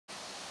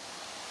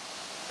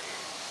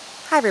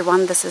Hi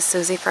everyone, this is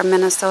Susie from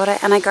Minnesota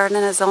and I garden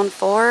in a Zone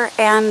 4,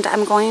 and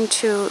I'm going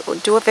to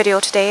do a video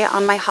today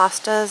on my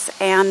hostas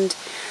and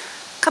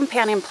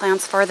companion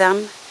plants for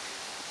them.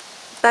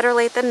 Better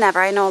late than never.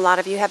 I know a lot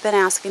of you have been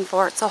asking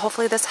for it, so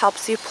hopefully this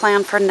helps you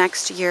plan for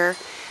next year.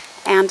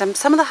 And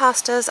some of the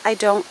hostas I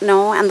don't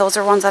know, and those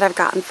are ones that I've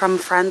gotten from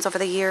friends over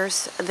the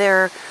years.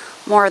 They're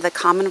more of the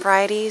common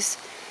varieties,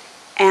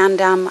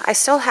 and I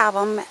still have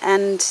them,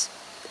 and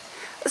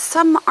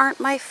some aren't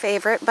my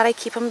favorite, but I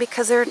keep them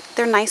because they're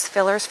nice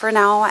fillers for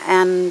now,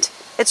 and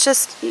it's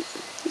just, you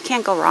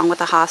can't go wrong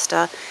with a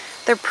hosta.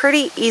 They're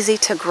pretty easy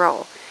to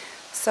grow.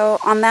 So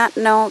on that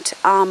note,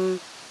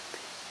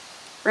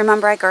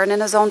 remember I garden in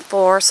a Zone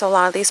 4, so a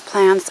lot of these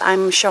plants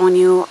I'm showing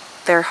you,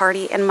 they're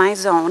hardy in my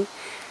zone,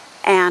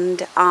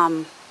 and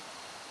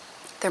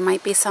there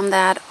might be some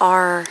that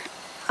are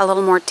a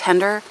little more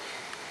tender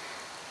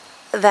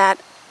that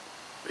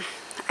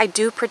I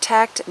do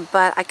protect,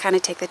 but I kind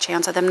of take the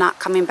chance of them not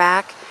coming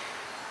back.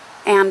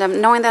 And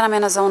knowing that I'm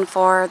in a Zone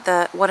 4,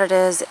 what it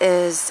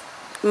is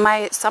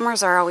my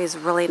summers are always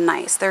really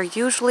nice. They're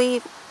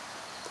usually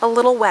a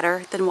little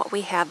wetter than what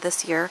we had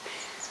this year,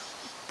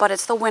 but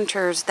it's the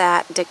winters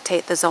that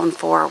dictate the Zone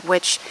 4,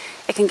 which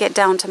it can get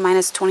down to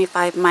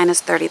 -25,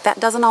 -30. That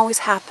doesn't always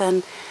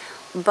happen,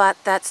 but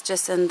that's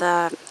just in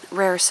the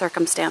rare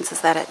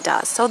circumstances that it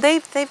does. So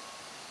they've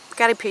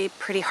got to be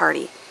pretty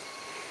hardy.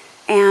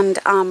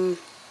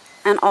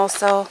 And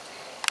also,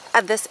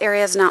 this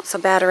area is not so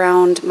bad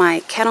around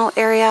my kennel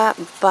area,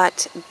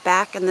 but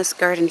back in this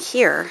garden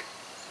here,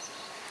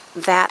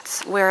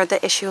 that's where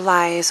the issue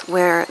lies,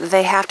 where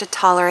they have to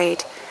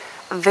tolerate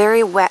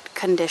very wet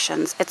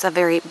conditions. It's a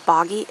very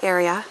boggy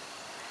area.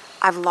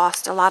 I've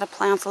lost a lot of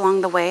plants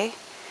along the way.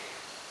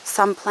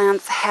 Some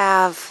plants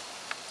have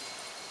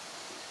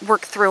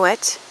worked through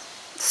it,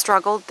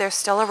 struggled, they're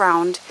still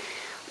around.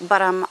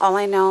 But all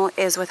I know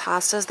is with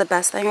hostas, the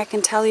best thing I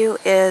can tell you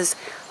is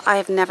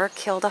I've never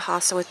killed a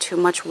hosta with too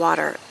much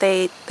water.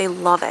 They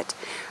love it.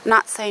 I'm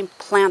not saying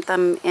plant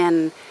them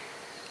in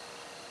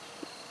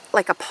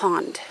like a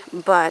pond,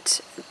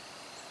 but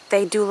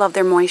they do love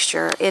their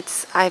moisture.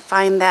 I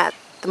find that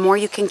the more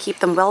you can keep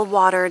them well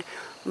watered,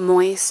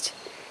 moist,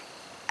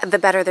 the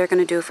better they're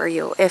going to do for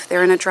you. If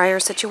they're in a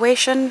drier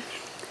situation,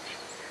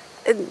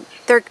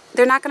 they're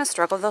not going to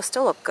struggle. They'll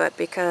still look good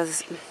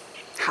because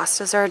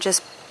hostas are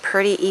just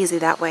pretty easy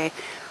that way.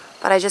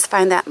 But I just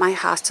find that my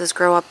hostas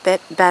grow a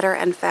bit better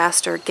and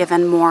faster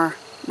given more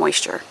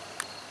moisture.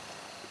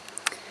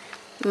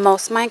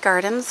 Most of my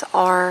gardens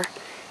are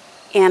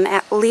in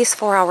at least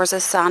 4 hours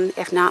of sun,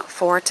 if not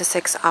 4 to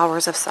 6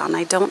 hours of sun.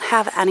 I don't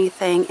have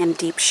anything in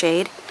deep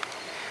shade,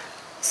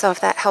 so if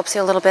that helps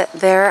you a little bit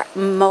there.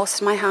 Most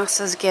of my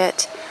hostas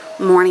get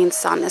morning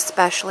sun,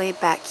 especially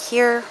back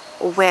here,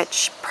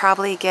 which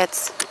probably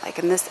gets, like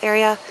in this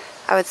area,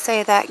 I would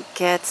say that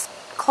gets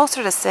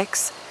closer to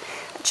 6,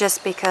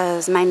 just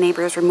because my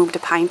neighbors removed a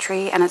pine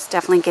tree and it's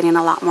definitely getting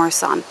a lot more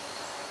sun.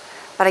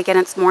 But again,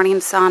 it's morning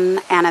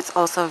sun, and it's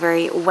also a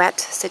very wet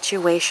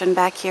situation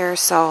back here,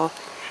 so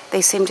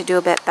they seem to do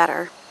a bit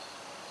better.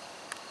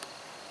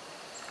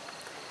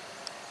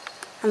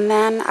 And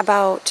then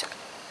about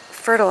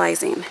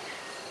fertilizing.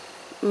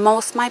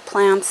 Most of my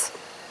plants,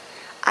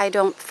 I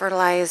don't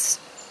fertilize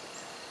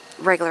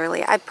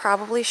regularly. I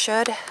probably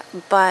should,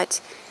 but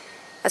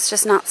it's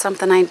just not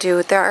something I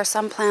do. There are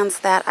some plants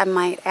that I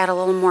might add a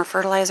little more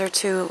fertilizer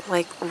to,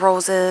 like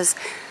roses,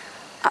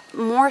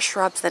 more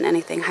shrubs than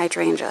anything,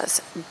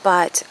 hydrangeas.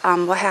 But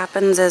what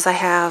happens is I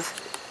have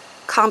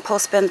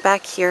compost bins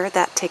back here.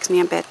 That takes me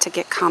a bit to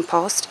get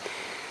compost.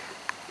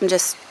 I'm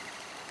just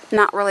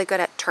not really good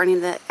at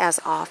turning it as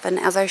often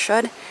as I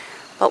should.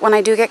 But when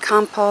I do get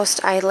compost,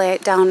 I lay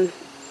it down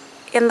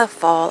in the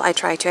fall. I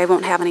try to. I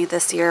won't have any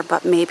this year,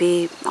 but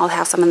maybe I'll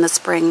have some in the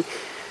spring.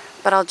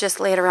 But I'll just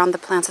lay it around the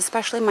plants,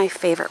 especially my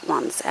favorite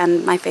ones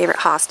and my favorite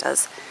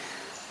hostas.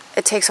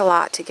 It takes a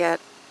lot to get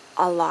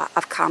a lot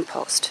of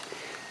compost.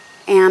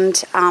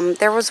 And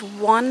there was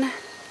one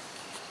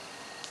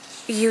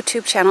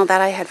YouTube channel that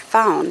I had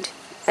found.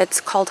 It's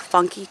called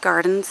Funkie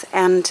Gardens,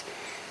 and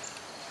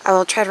I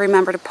will try to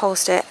remember to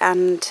post it.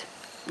 And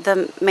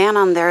the man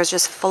on there is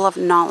just full of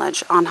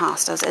knowledge on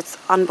hostas. It's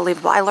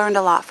unbelievable. I learned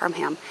a lot from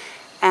him.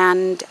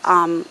 And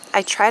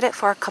I tried it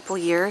for a couple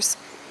years,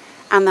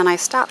 and then I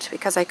stopped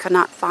because I could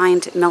not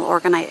find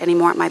Milorganite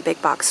anymore at my big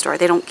box store.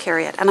 They don't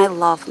carry it, and I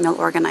love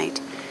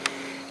Milorganite.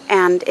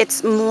 And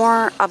it's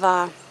more of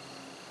a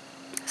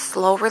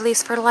slow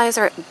release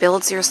fertilizer. It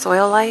builds your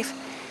soil life.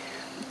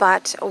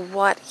 But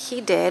what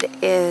he did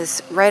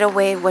is right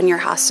away when your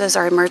hostas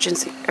are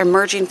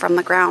emerging from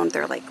the ground,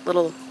 they're like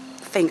little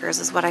fingers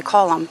is what I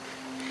call them,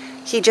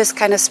 he just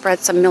kind of spread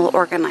some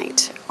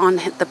Milorganite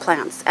on the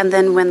plants. And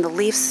then when the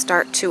leaves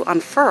start to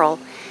unfurl,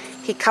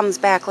 he comes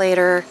back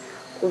later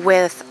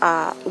with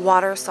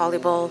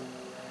water-soluble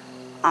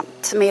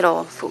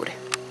tomato food.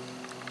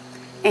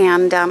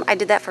 And I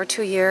did that for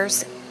 2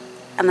 years,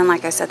 and then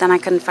like I said, then I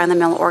couldn't find the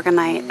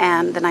Milorganite,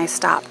 and then I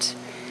stopped.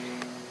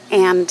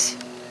 And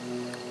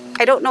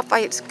I don't know if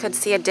I could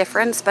see a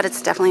difference, but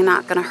it's definitely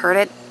not going to hurt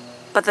it.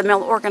 But the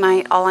mill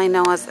organite, all I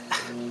know is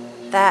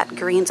that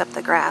greens up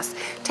the grass.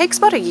 It takes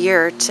about a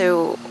year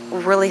to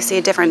really see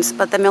a difference,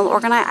 but the mill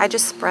organite I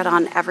just spread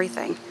on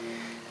everything.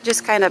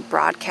 Just kind of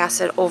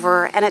broadcast it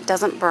over, and it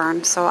doesn't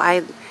burn. So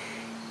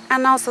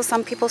and also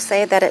some people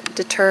say that it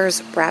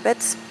deters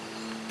rabbits,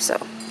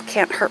 so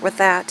can't hurt with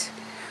that.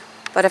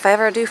 But if I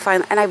ever do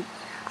find, and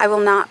I will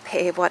not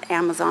pay what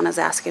Amazon is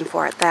asking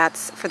for it.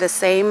 That's for the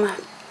same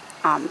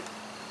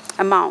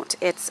amount.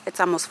 It's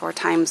almost 4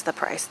 times the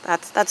price.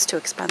 That's too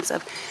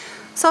expensive.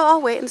 So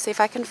I'll wait and see if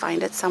I can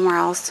find it somewhere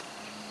else.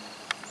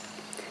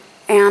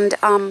 And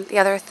the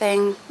other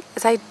thing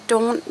is I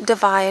don't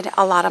divide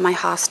a lot of my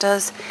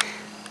hostas.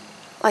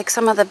 Like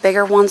some of the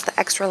bigger ones, the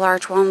extra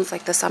large ones,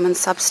 like the Summon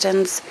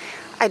Substance,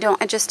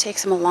 it just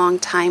takes them a long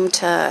time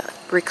to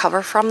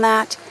recover from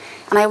that.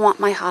 And I want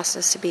my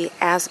hostas to be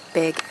as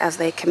big as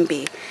they can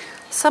be.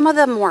 Some of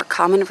the more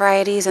common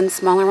varieties and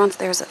smaller ones,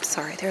 there's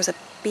a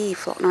bee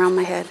floating around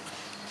my head.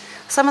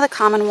 Some of the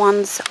common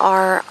ones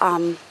are,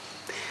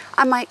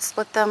 I might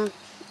split them,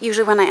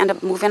 usually when I end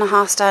up moving a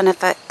hosta, and if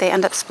they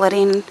end up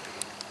splitting,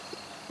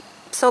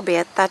 so be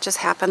it, that just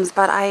happens.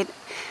 But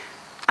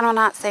I'm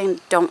not saying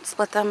don't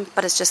split them,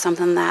 but it's just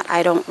something that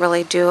I don't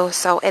really do,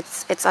 so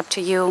it's up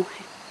to you.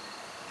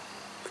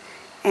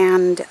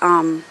 And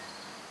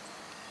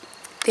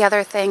the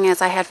other thing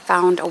is I had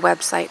found a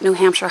website, New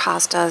Hampshire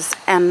Hostas,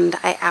 and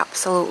I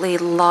absolutely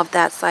love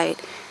that site.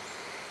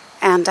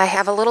 And I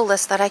have a little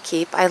list that I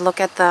keep. I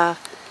look at the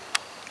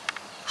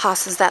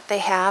hostas that they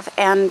have,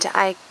 and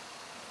I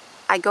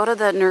go to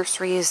the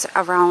nurseries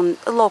around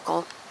the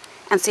local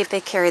and see if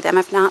they carry them.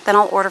 If not, then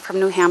I'll order from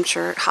New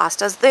Hampshire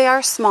Hostas. They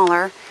are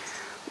smaller,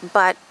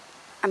 but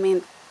I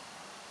mean,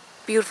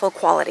 beautiful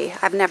quality.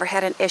 I've never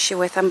had an issue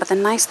with them. But the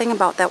nice thing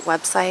about that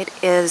website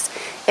is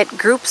it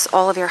groups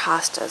all of your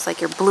hostas,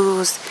 like your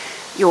blues,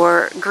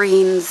 your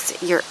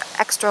greens, your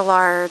extra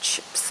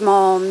large,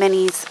 small,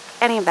 minis,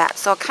 any of that.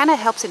 So it kind of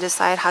helps you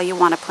decide how you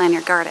want to plan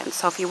your garden.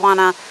 So if you want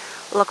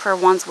to look for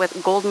ones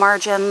with gold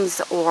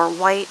margins or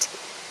white,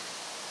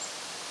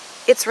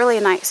 it's really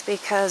nice,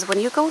 because when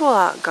you go to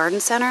a garden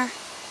center,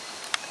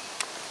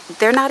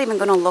 they're not even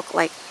going to look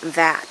like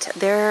that.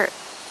 Their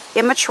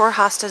immature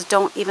hostas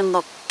don't even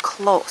look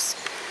close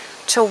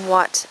to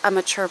what a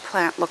mature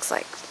plant looks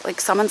like. Like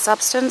Summon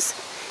Substance,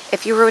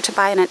 if you were to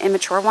buy an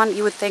immature one,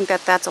 you would think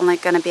that that's only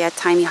going to be a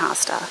tiny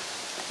hosta.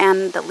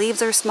 And the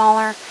leaves are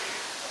smaller,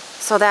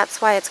 so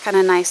that's why it's kind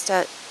of nice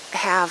to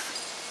have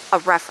a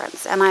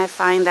reference. And I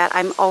find that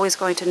I'm always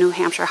going to New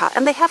Hampshire Hosta,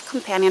 and they have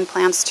companion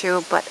plants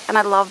too, and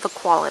I love the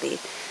quality.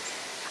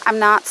 I'm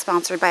not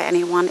sponsored by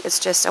anyone. It's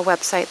just a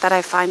website that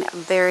I find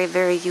very,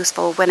 very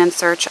useful when in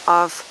search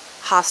of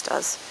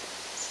hostas.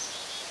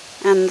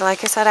 And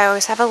like I said, I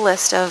always have a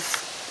list of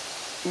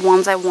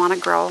ones I want to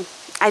grow.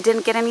 I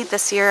didn't get any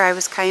this year. I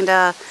was kind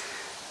of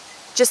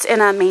just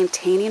in a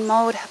maintaining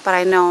mode, but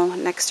I know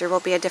next year will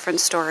be a different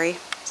story.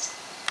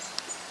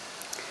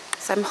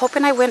 So I'm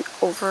hoping I went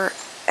over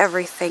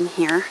everything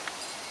here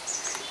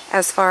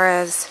as far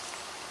as,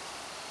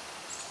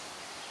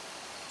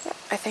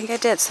 I think I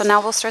did. So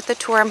now we'll start the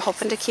tour. I'm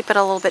hoping to keep it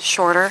a little bit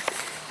shorter.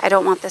 I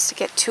don't want this to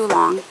get too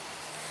long.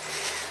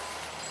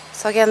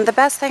 So again, the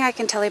best thing I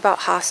can tell you about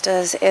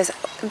hostas is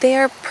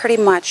they're pretty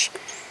much,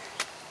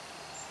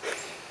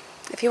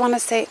 if you want to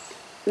say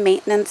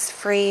maintenance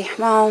free,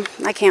 well,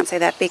 I can't say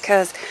that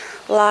because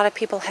a lot of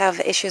people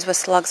have issues with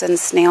slugs and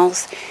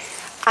snails.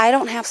 I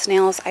don't have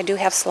snails. I do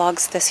have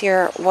slugs. This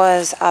year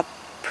was a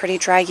pretty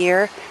dry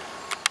year,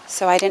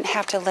 so I didn't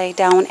have to lay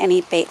down any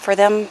bait for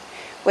them,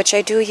 which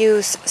I do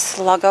use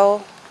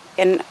Sluggo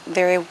in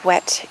very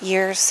wet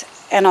years.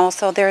 And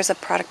also there's a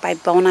product by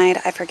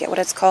Bonide, I forget what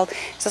it's called.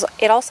 So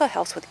it also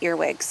helps with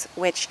earwigs,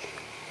 which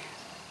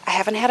I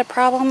haven't had a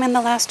problem in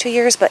the last 2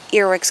 years, but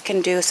earwigs can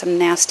do some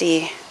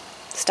nasty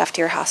stuff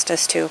to your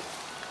hostas too.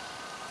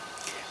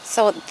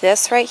 So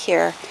this right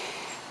here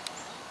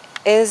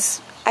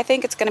is, I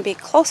think it's going to be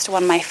close to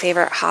one of my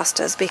favorite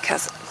hostas,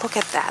 because look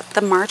at that.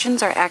 The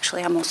margins are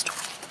actually almost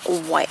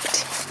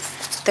white.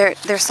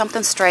 There's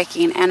something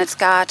striking, and it's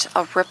got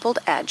a rippled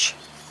edge.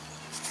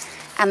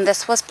 And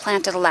this was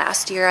planted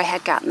last year. I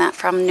had gotten that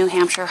from New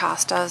Hampshire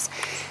Hostas.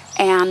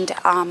 And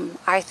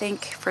I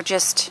think for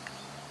just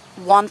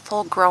one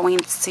full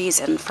growing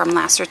season from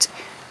last year,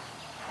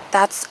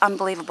 that's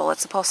unbelievable.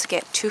 It's supposed to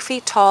get 2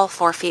 feet tall,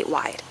 4 feet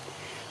wide.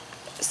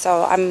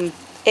 So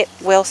it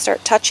will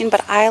start touching,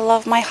 but I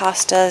love my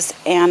hostas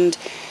and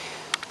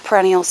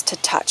perennials to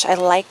touch. I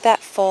like that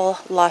full,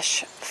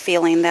 lush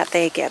feeling that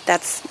they get.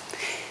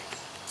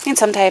 And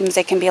sometimes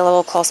they can be a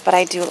little close, but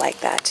I do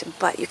like that.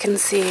 But you can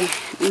see,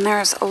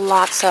 there's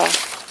lots of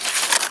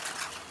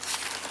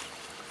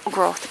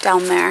growth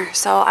down there.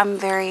 So I'm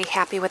very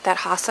happy with that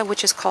hosta,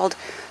 which is called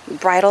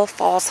Bridal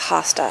Falls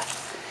Hosta.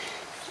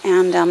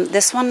 And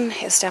this one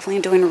is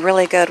definitely doing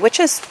really good, which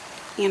is,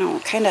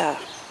 kind of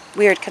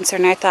weird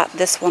considering I thought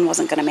this one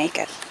wasn't going to make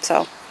it.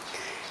 So,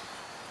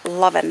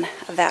 loving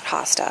that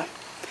hosta.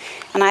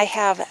 And I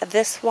have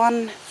this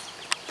one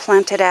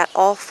planted at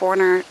all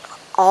 4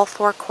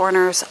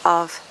 corners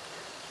of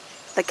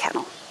the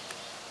kennel.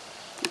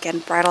 Again,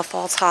 Bridal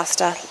Falls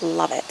Hosta,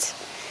 love it.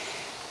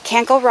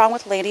 Can't go wrong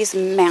with Lady's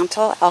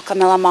Mantle,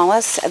 Alchemilla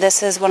mollis.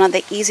 This is one of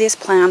the easiest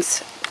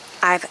plants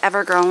I've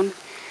ever grown.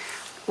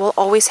 We'll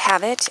always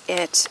have it.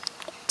 It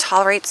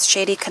tolerates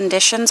shady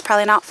conditions,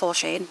 probably not full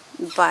shade,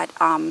 but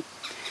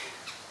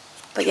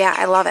yeah,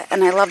 I love it.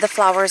 And I love the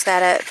flowers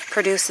that it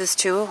produces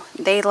too.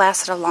 They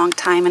lasted a long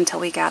time until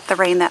we got the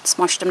rain that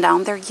smushed them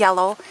down. They're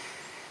yellow,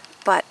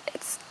 but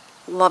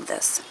love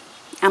this.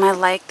 And I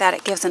like that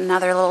it gives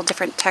another little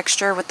different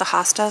texture with the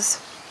hostas.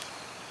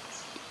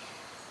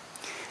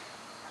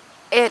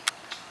 It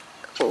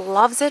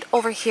loves it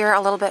over here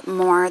a little bit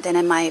more than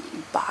in my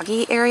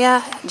boggy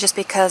area, just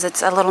because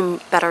it's a little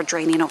better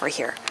draining over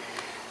here.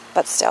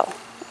 But still,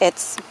 I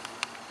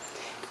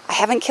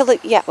haven't killed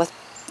it yet with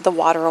the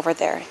water over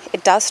there.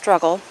 It does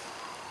struggle,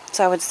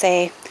 so I would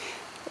say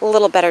a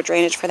little better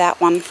drainage for that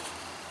one.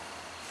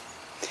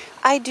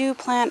 I do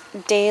plant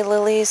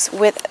daylilies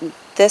with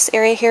this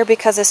area here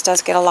because this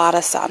does get a lot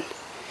of sun.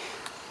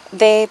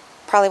 They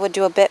probably would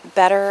do a bit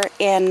better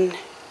in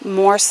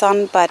more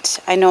sun, but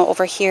I know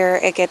over here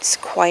it gets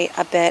quite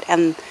a bit,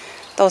 and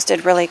those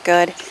did really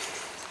good.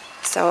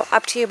 So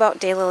up to you about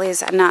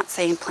daylilies. I'm not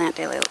saying plant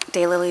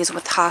daylilies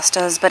with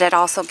hostas, but it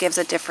also gives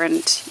a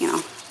different,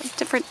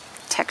 different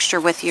texture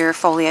with your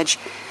foliage.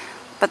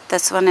 But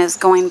this one is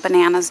going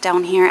bananas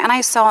down here, and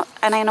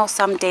I know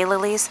some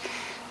daylilies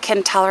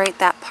can tolerate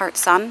that part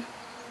sun.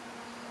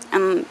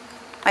 And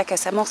like I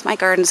said, most of my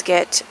gardens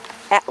get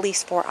at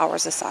least 4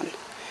 hours of sun.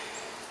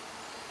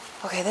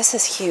 Okay, this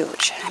is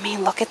huge. I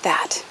mean, look at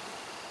that.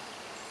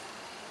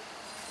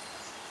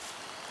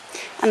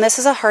 And this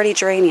is a hardy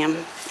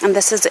geranium, and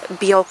this is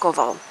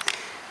Biokovo.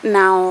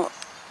 Now,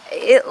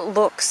 it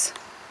looks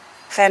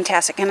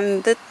fantastic,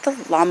 and the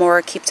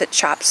lawnmower keeps it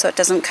chopped so it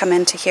doesn't come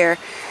into here.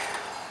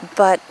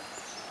 But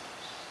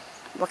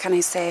what can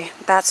I say?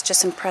 That's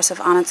just impressive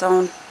on its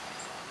own.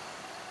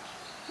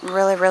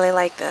 Really, really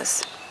like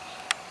this.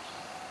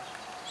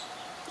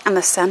 And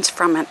the scent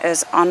from it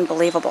is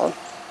unbelievable.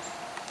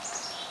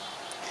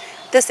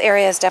 This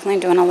area is definitely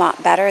doing a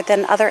lot better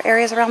than other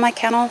areas around my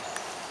kennel.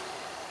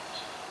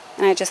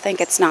 And I just think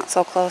it's not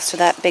so close to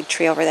that big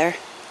tree over there.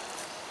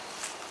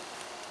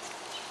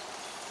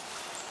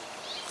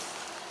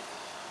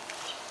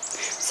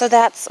 So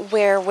that's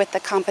where, with the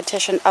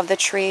competition of the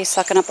tree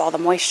sucking up all the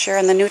moisture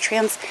and the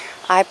nutrients,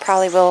 I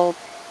probably will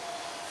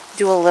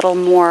do a little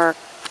more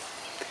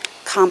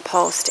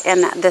compost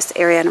in this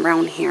area and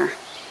around here.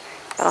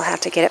 But I'll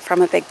have to get it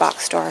from a big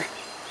box store,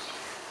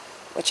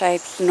 which I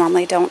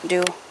normally don't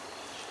do.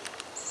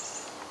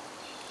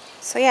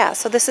 So yeah,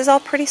 so this is all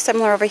pretty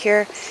similar over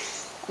here.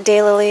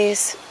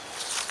 Daylilies,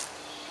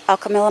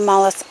 Alchemilla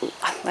mollis.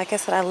 Like I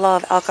said, I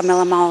love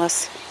Alchemilla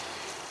mollis.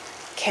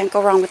 Can't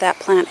go wrong with that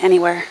plant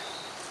anywhere.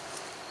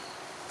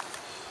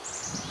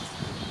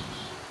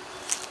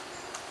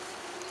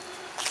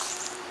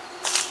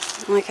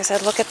 Like I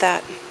said, look at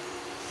that.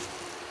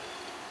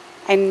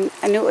 I knew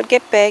it would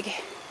get big,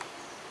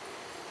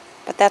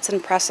 but that's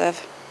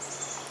impressive.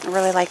 I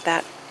really like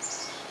that.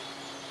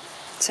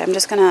 So I'm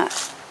just going to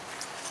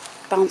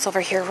bounce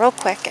over here real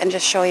quick and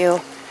just show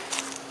you.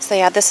 So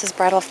yeah, this is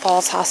Bridal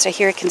Falls Hosta.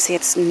 Here you can see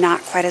it's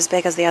not quite as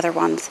big as the other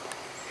ones.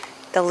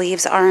 The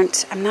leaves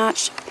aren't, and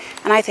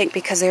I think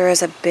because there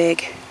is a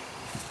big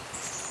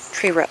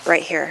tree root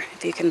right here,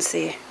 if you can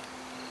see.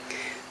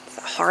 It's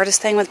the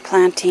hardest thing with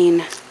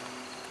planting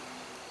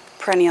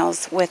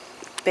perennials with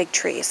big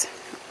trees,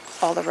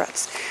 all the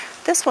roots.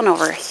 This one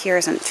over here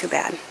isn't too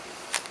bad.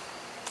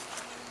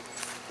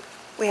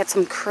 We had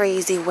some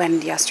crazy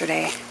wind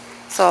yesterday,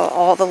 so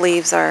all the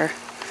leaves are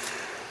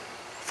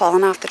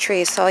falling off the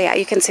trees. So yeah,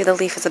 you can see the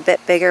leaf is a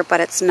bit bigger,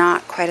 but it's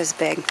not quite as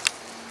big.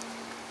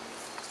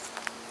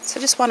 So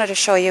just wanted to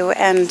show you,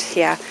 and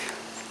yeah,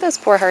 this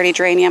poor hardy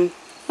geranium,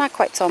 not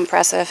quite so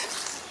impressive,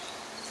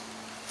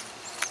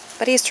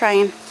 but he's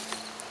trying.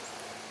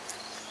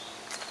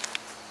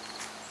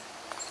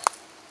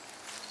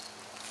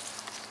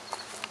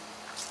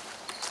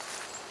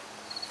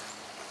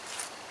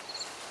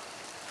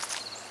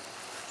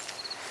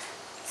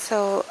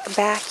 So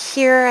back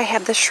here I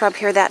have this shrub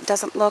here that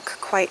doesn't look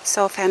quite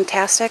so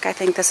fantastic. I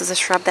think this is a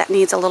shrub that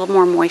needs a little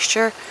more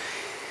moisture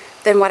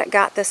than what it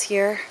got this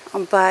year.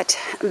 But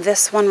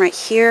this one right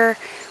here,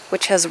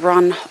 which has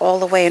run all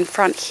the way in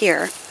front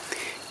here,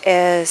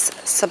 is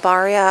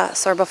Sabaria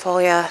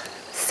sorbifolia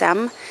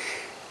sem.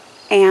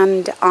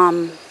 And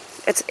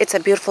it's a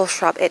beautiful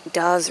shrub. It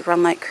does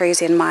run like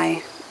crazy in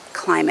my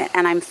climate,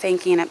 and I'm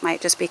thinking it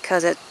might just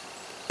because it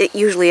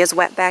usually is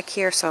wet back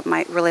here, so it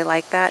might really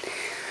like that.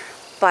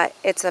 But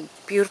it's a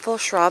beautiful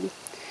shrub.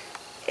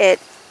 The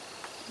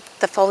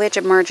foliage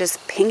emerges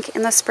pink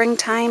in the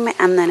springtime,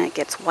 and then it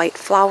gets white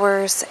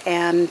flowers,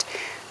 and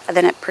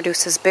then it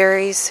produces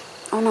berries.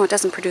 Oh no, it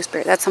doesn't produce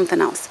berries. That's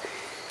something else.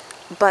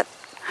 But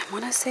I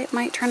want to say it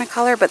might turn a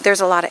color, but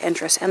there's a lot of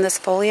interest. And this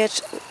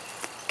foliage,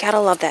 gotta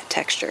love that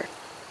texture.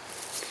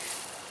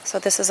 So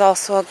this is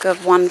also a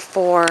good one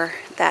for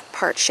that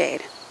part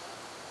shade.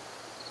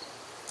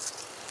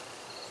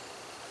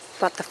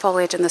 But the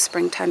foliage in the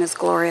springtime is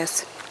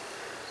glorious.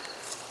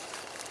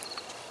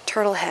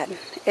 Turtle head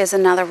is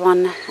another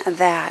one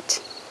that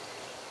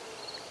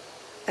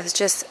is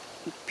just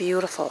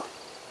beautiful.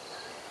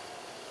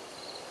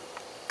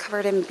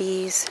 Covered in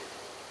bees.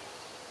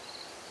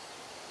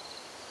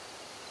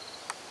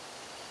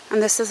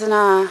 And this is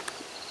I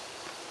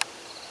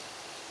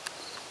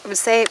would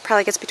say it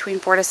probably gets between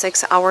 4 to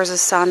 6 hours of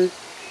sun.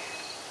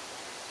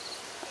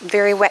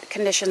 Very wet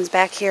conditions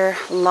back here.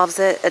 Loves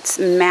it. It's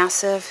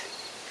massive.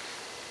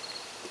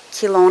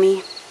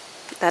 Kiloni.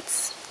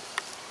 That's,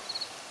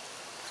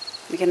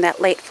 again,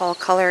 that late fall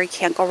color. You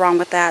can't go wrong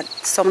with that.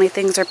 So many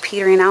things are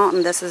petering out,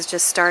 and this is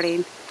just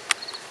starting.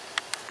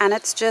 And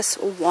it's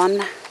just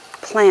one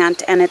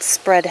plant, and it's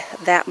spread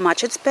that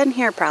much. It's been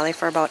here probably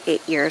for about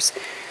 8 years.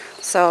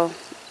 So,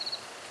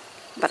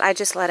 but I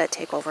just let it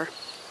take over.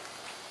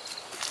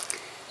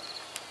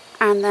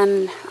 And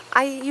then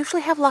I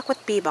usually have luck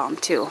with bee balm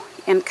too,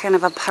 in kind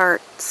of a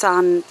part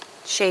sun,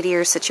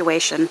 shadier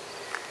situation.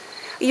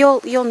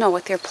 You'll know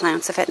with your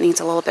plants if it needs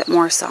a little bit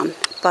more sun,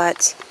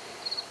 but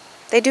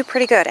they do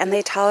pretty good, and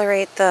they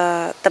tolerate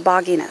the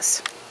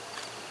bogginess.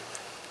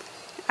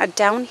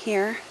 Down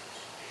here,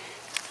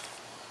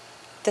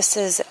 this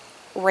is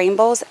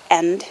Rainbow's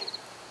End,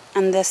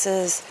 and this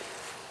is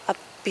a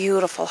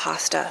beautiful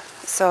hosta.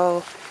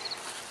 So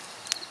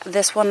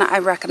this one I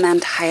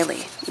recommend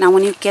highly. Now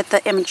when you get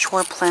the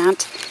immature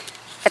plant,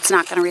 it's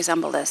not going to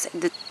resemble this.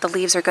 The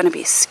leaves are going to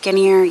be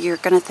skinnier. You're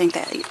going to think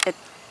that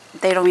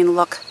they don't even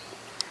look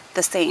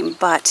the same,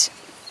 but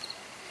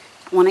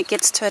when it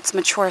gets to its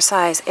mature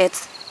size,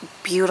 it's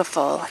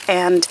beautiful.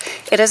 And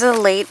it is a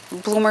late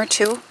bloomer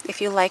too,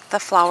 if you like the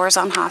flowers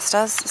on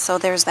hostas, so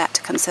there's that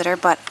to consider.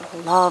 But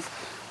love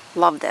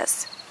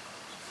this.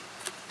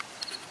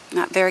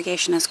 That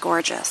variegation is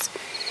gorgeous.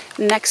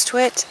 Next to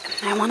it,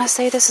 I want to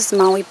say this is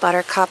Maui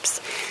Buttercups.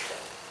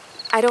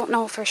 I don't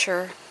know for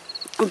sure,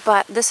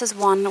 but this is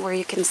one where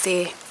you can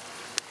see,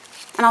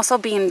 and also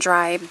being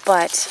dry,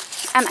 but,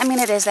 and I mean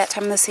it is that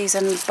time of the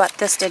season, but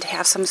this did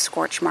have some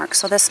scorch marks,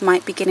 so this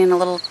might be getting a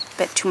little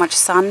bit too much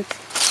sun.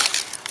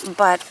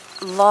 But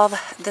love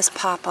this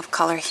pop of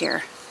color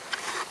here,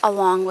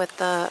 along with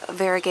the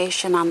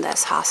variegation on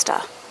this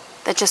hosta.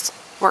 That just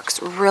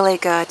works really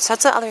good. So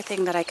that's the other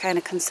thing that I kind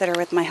of consider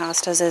with my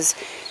hostas is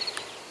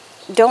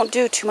don't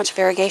do too much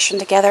variegation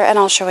together, and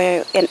I'll show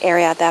you an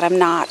area that I'm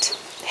not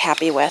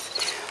happy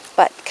with.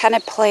 But kind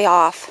of play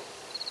off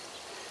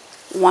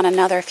one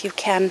another if you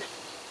can.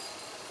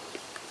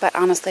 But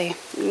honestly,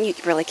 you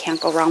really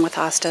can't go wrong with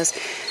hostas.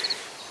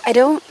 I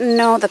don't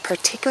know the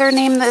particular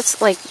name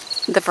that's like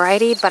the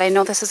variety, but I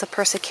know this is a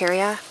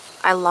Persicaria.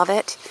 I love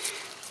it.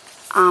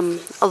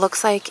 It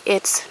looks like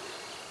it's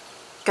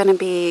gonna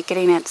be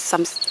getting it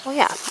some, oh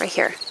yeah, right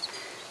here.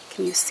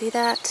 Can you see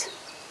that?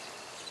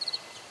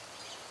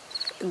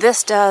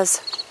 This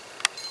does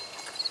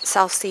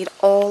self-seed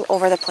all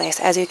over the place,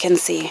 as you can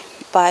see,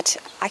 but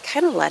I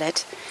kind of let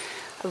it.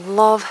 I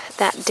love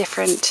that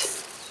different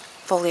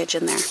foliage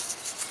in there.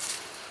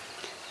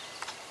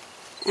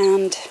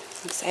 And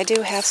I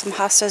do have some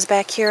hostas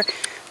back here,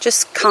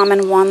 just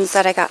common ones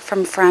that I got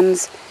from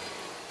friends.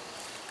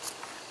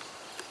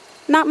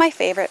 Not my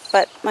favorite,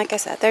 but like I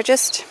said, they're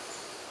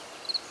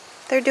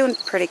doing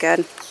pretty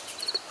good.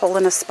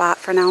 Holding a spot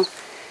for now.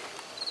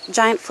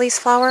 Giant fleece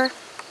flower.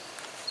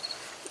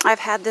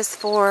 I've had this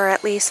for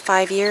at least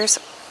 5 years.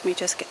 Let me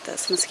just get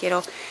this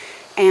mosquito.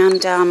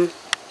 And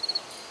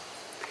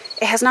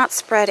it has not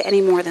spread any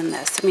more than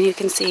this. I mean, you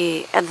can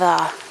see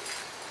the,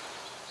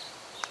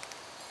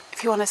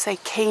 if you want to say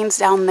canes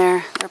down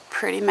there, they're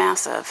pretty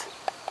massive.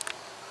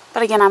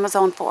 But again, I'm a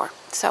zone 4,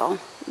 so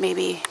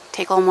maybe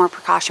take a little more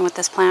precaution with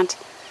this plant.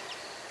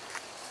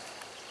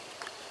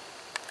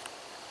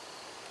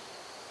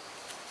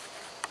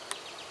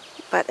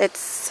 But it's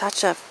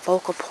such a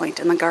focal point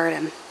in the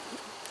garden.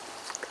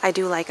 I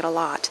do like it a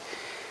lot.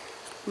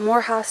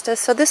 More hostas.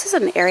 So this is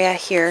an area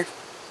here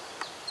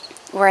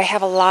where I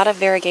have a lot of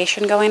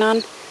variegation going on.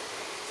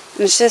 And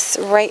it's just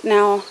right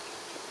now,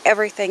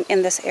 everything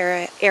in this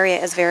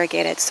area is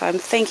variegated. So I'm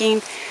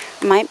thinking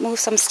I might move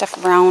some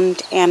stuff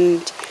around and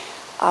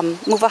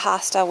move a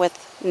hosta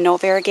with no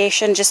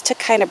variegation just to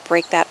kind of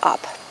break that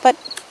up. But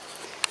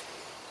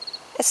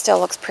it still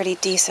looks pretty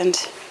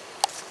decent.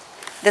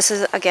 This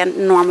is,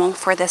 again, normal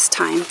for this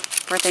time,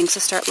 for things to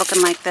start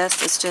looking like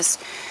this. It's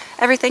just,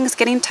 everything's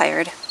getting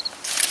tired.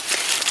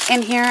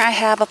 In here I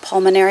have a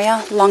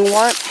pulmonaria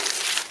lungwort.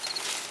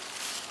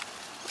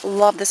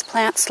 Love this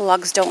plant.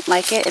 Slugs don't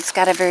like it. It's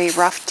got a very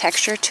rough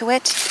texture to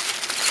it.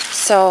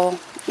 So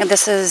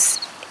this is,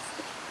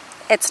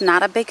 it's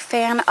not a big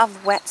fan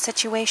of wet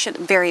situation,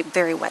 very,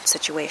 very wet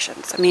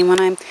situations. I mean, when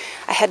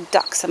I had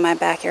ducks in my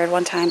backyard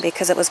one time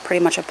because it was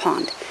pretty much a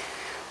pond.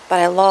 But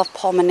I love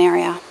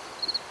pulmonaria.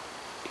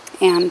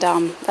 And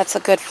that's a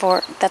good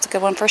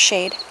one for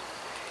shade.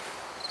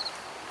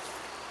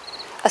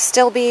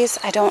 Astilbes,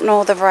 I don't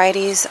know the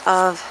varieties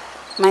of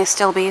my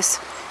astilbes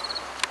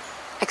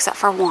except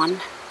for one.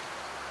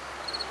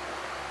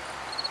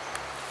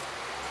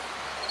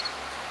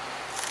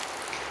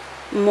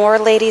 More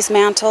lady's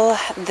mantle.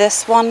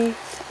 This one,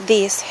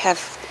 these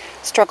have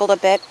struggled a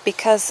bit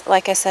because,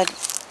 like I said,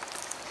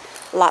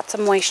 lots of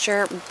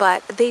moisture,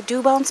 but they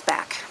do bounce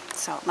back.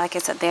 So, like I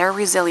said, they are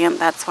resilient.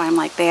 That's why I'm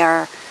like,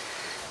 they're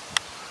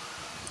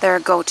a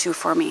go-to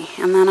for me.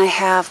 And then I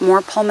have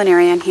more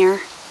pulmonary in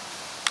here.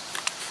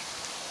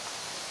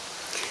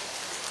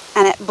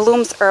 And it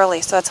blooms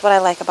early, so that's what I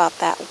like about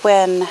that.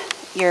 When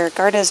your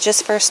garden is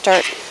just first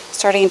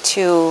starting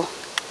to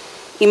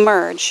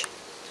emerge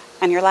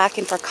and you're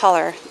lacking for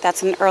color,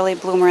 that's an early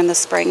bloomer in the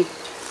spring.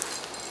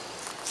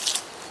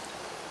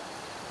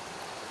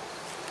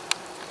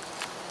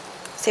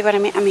 See what I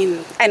mean? I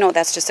mean, I know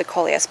that's just a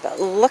coleus, but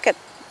look at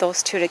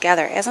those two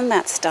together. Isn't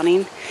that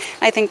stunning?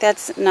 I think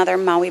that's another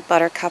Maui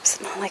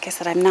buttercups. Like I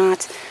said,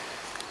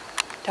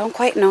 don't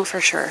quite know for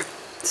sure.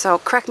 So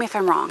correct me if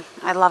I'm wrong.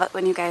 I love it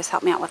when you guys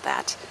help me out with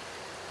that.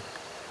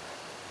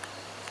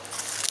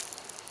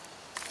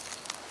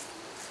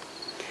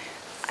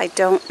 I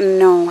don't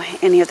know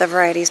any of the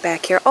varieties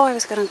back here. Oh, I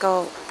was going to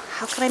go,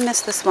 how could I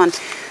miss this one?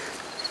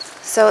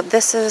 So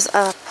this is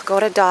a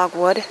Pagoda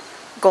Dogwood,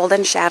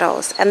 Golden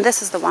Shadows. And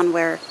this is the one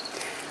where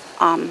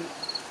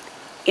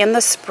in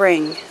the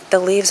spring, the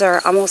leaves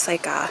are almost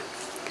like a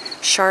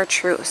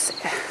chartreuse.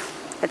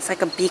 It's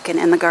like a beacon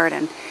in the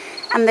garden.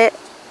 And it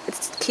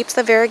keeps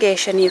the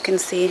variegation, you can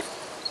see.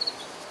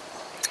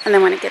 And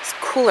then when it gets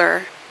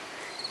cooler,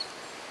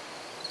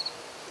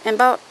 in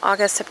about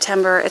August,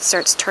 September, it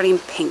starts turning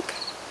pink.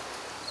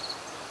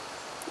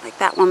 Like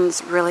that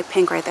one's really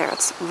pink right there.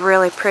 It's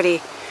really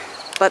pretty.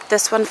 But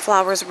this one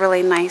flowers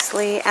really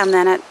nicely, and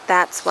then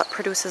that's what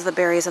produces the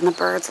berries, and the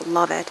birds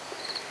love it.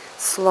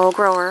 Slow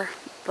grower,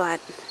 but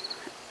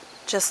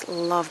just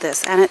love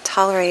this. And it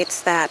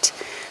tolerates that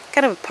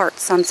kind of part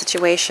sun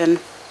situation.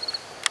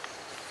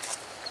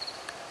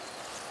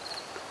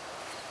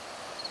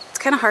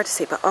 Kind of hard to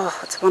see, but oh,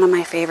 it's one of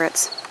my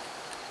favorites.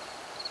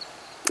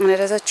 And it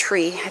is a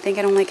tree. I think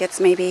it only gets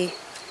maybe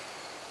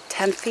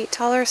 10 feet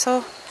tall or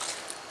so.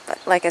 But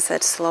like I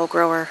said, slow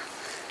grower.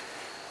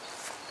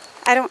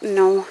 I don't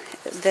know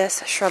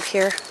this shrub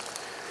here,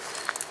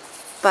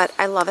 but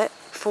I love it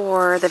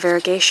for the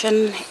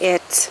variegation.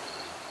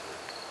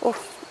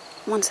 Oh,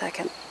 1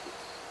 second.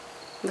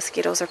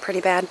 Mosquitoes are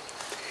pretty bad.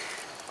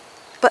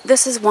 But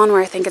this is one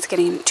where I think it's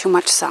getting too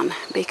much sun,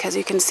 because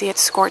you can see it's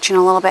scorching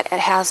a little bit.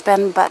 It has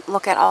been, but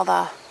look at all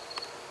the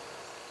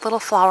little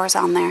flowers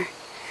on there.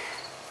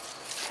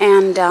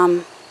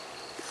 And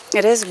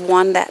it is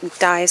one that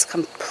dies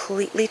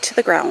completely to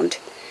the ground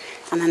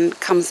and then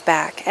comes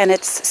back. And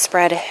it's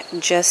spread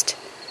just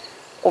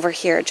over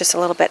here, just a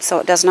little bit, so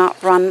it does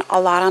not run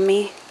a lot on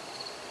me.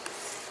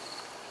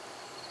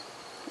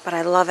 But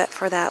I love it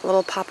for that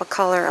little pop of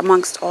color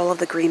amongst all of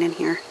the green in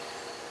here.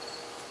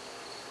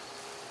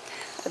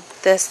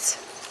 This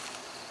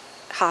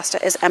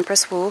Hosta is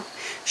Empress Wu.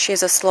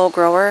 She's a slow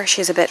grower.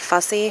 She's a bit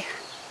fussy.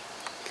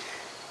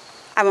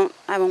 I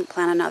won't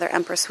plant another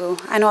Empress Wu.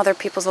 I know other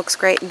people's looks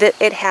great.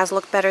 It has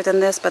looked better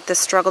than this, but this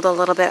struggled a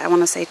little bit, I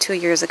want to say 2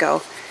 years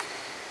ago.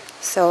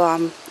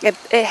 So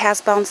it has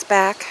bounced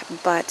back,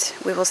 but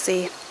we will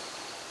see.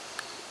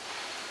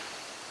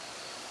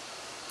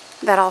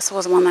 That also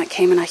was one that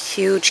came in a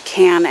huge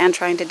can, and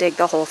trying to dig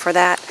the hole for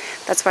that.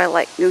 That's why I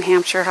like New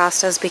Hampshire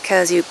hostas,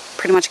 because you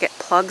pretty much get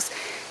plugs.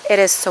 It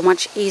is so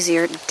much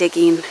easier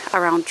digging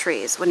around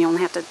trees when you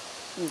only have to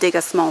dig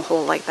a small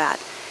hole like that.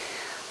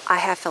 I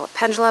have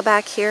Philippendula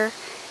back here,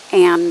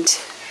 and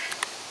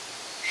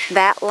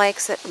that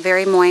likes it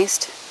very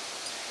moist.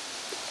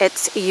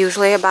 It's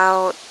usually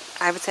about,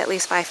 I would say, at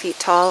least 5 feet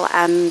tall,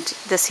 and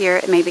this year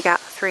it maybe got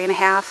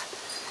 3.5.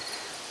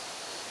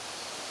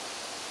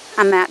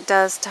 And that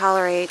does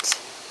tolerate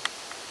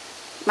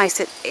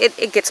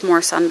it gets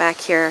more sun back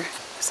here.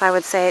 So I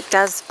would say it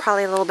does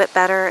probably a little bit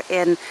better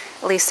in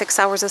at least 6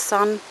 hours of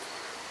sun,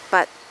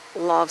 but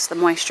loves the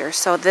moisture.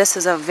 So this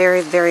is a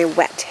very, very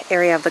wet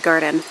area of the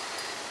garden.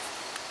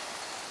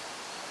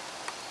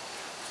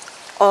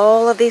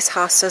 All of these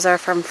hostas are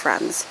from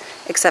friends,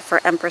 except for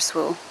Empress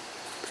Wu.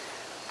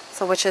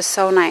 So which is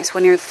so nice.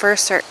 When you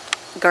first start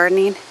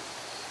gardening,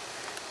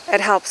 it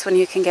helps when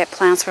you can get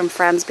plants from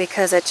friends,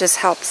 because it just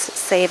helps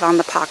save on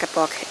the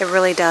pocketbook. It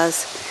really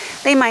does.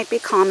 They might be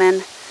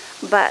common,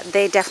 but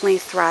they definitely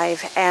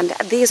thrive. And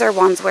these are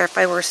ones where if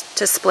I were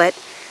to split,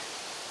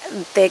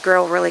 they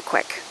grow really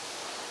quick.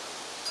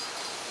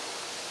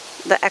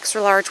 The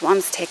extra large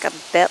ones take a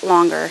bit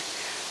longer.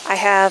 I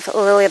have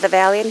Lily of the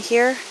Valley in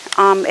here.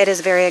 It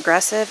is very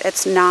aggressive.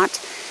 It's not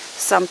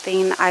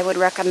something I would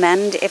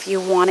recommend if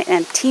you want it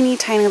in a teeny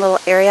tiny little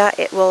area.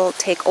 It will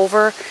take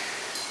over.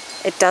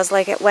 It does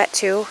like it wet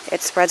too.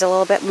 It spreads a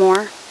little bit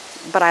more,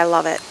 but I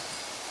love it.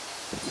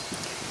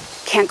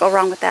 Can't go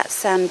wrong with that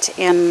scent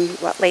in,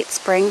 late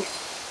spring.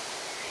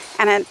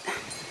 And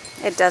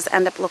it does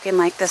end up looking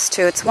like this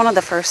too. It's one of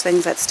the first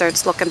things that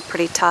starts looking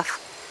pretty tough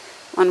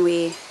when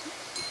we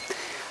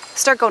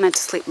start going into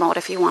sleep mode,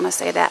 if you want to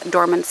say that,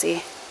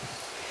 dormancy.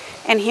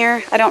 And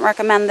here, I don't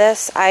recommend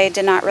this. I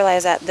did not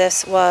realize that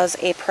this was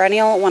a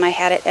perennial when I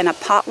had it in a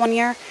pot one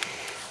year.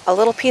 A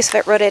little piece of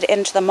it rooted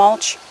into the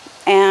mulch,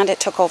 and it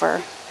took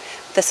over.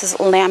 This is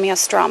Lamia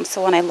strum.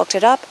 So when I looked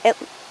it up,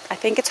 I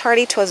think it's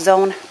hardy to a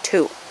zone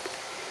 2.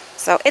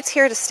 So it's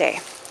here to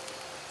stay.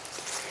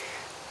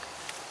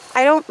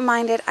 I don't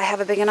mind it. I have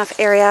a big enough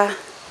area.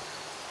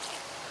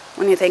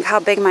 When you think how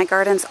big my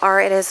gardens are,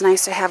 it is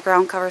nice to have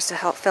ground covers to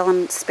help fill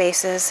in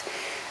spaces.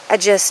 I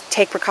just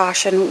take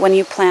precaution when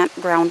you plant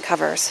ground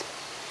covers.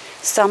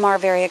 Some are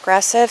very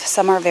aggressive,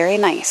 some are very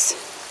nice.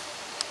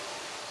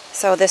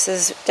 So this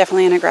is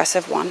definitely an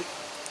aggressive one.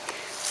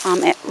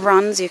 It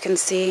runs, you can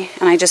see,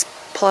 and I just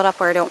pull it up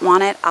where I don't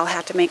want it. I'll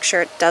have to make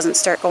sure it doesn't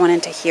start going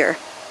into here.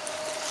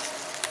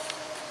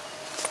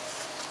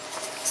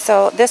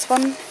 So this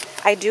one,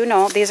 I do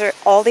know, these are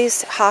all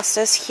these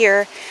hostas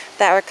here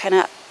that are kind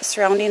of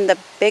surrounding the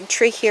big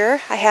tree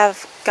here. I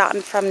have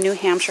gotten from New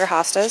Hampshire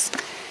hostas.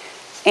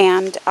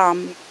 And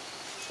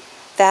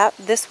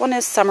this one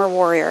is Summer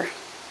Warrior.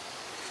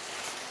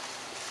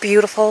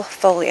 Beautiful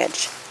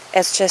foliage.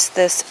 It's just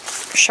this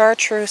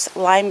chartreuse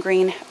lime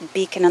green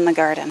beacon in the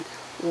garden.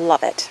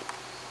 Love it.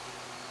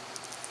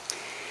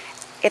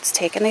 It's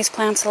taken these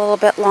plants a little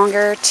bit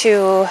longer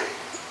to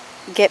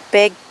get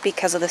big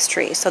because of this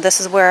tree. So this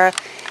is where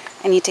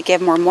I need to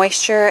give more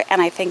moisture,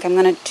 and I think I'm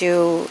going to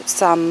do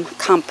some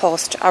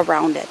compost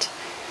around it.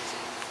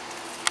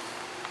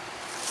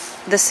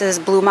 This is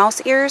blue mouse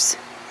ears.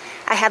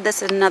 I had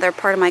this in another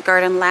part of my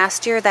garden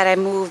last year that I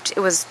moved. It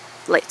was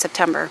late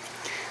September.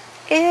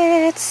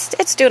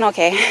 It's doing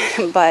okay,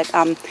 but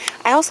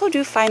I also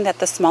do find that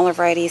the smaller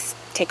varieties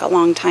take a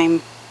long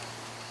time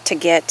to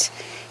get,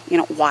 you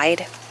know,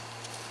 wide.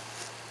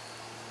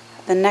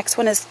 The next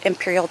one is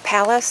Imperial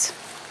Palace.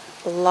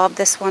 Love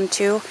this one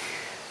too.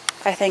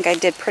 I think I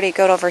did pretty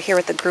good over here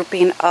with the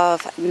grouping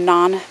of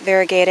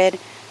non-variegated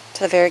to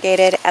the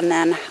variegated, and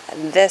then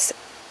this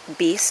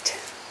beast,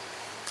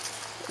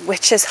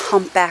 which is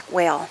humpback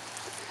whale.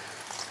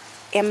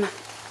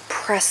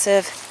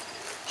 Impressive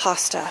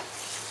hosta.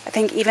 I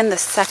think even the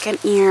second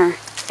ear,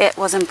 it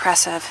was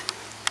impressive.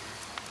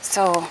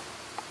 So,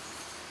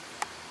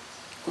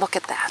 look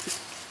at that.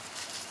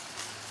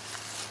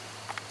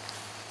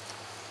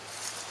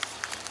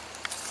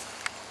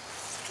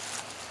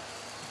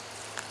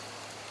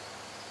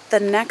 The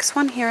next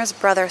one here is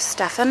Brother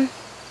Stefan.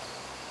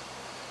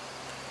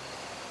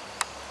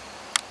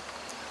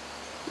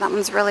 That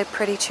one's really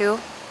pretty too.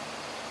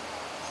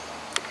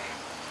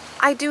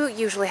 I do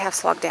usually have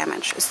slug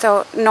damage.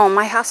 So no,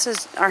 my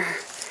hostas are,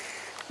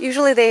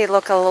 usually they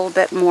look a little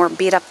bit more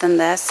beat up than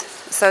this.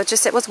 So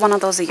it was one of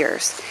those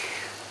years.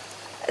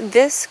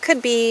 This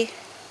could be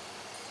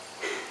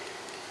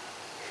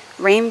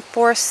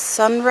Rainforest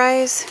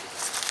Sunrise.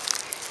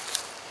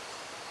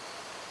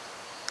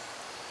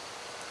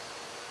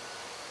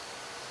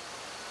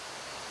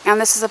 And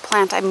this is a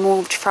plant I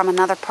moved from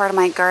another part of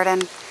my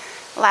garden.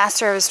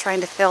 Last year I was trying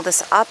to fill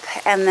this up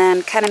and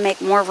then kind of make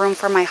more room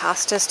for my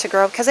hostas to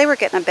grow because they were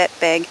getting a bit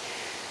big.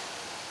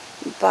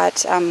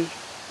 But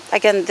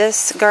again,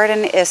 this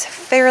garden is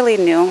fairly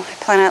new. I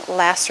planted it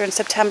last year in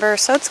September,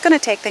 so it's going to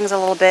take things a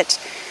little bit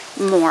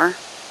more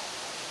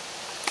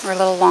or a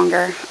little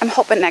longer. I'm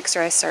hoping next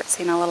year I start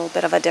seeing a little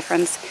bit of a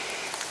difference.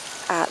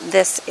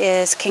 This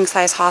is king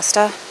size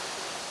hosta.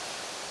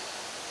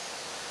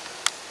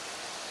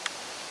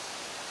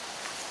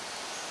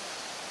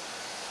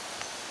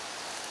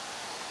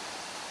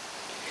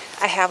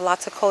 I have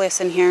lots of coleus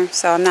in here,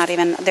 so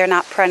they're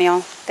not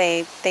perennial.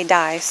 They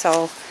die,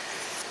 so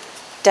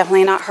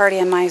definitely not hardy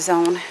in my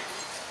zone.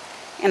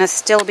 And a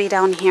still be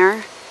down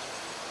here.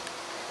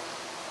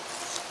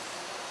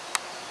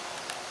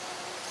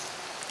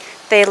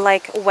 They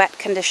like wet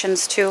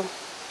conditions too.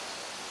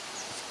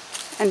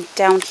 And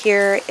down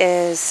here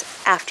is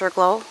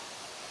Afterglow.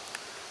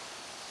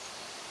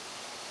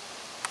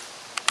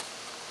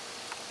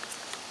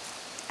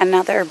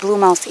 Another blue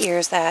mouse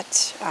ears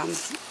that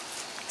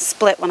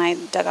split when I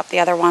dug up the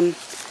other one.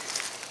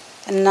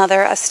 Another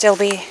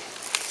astilbe.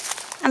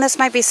 And this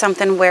might be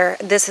something where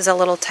this is a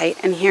little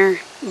tight in here,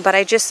 but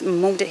I just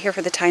moved it here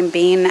for the time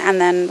being, and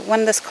then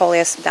when this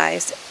coleus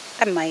dies,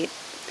 I might,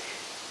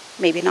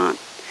 maybe not.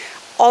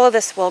 All of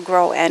this will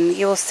grow, and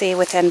you'll see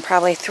within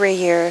probably 3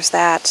 years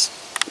that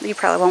you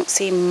probably won't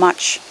see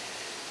much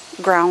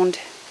ground.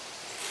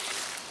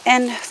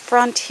 In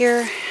front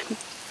here,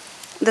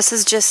 this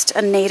is just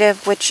a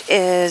native, which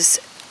is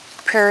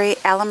prairie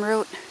alum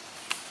root.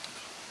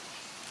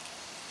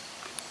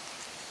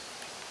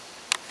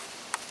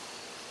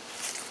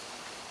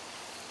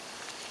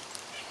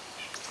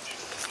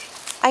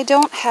 I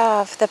don't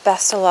have the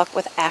best of luck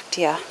with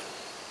Actia.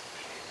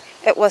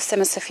 It was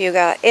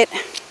Simicifuga.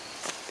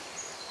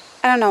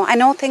 I don't know. I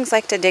know things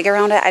like to dig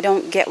around it. I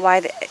don't get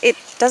why. It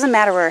doesn't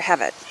matter where I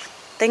have it.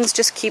 Things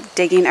just keep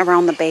digging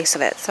around the base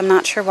of it. So I'm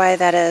not sure why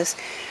that is.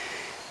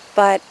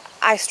 But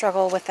I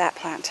struggle with that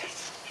plant.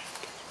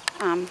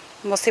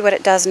 We'll see what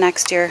it does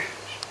next year.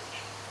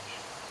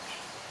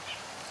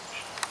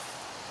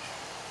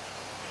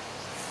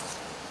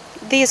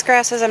 These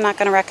grasses I'm not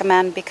going to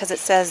recommend because it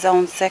says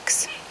zone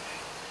 6.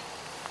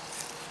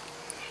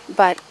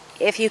 But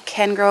if you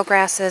can grow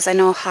grasses, I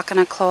know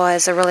Hakanakloa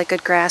is a really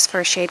good grass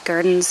for shade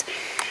gardens.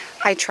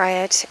 I try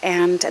it,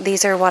 and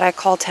these are what I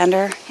call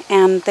tender,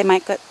 and they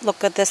might look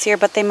good this year,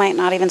 but they might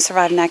not even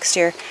survive next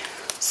year.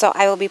 So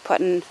I will be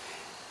putting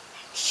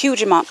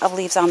huge amount of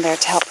leaves on there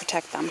to help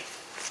protect them.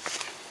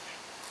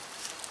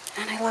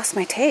 And I lost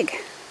my tag.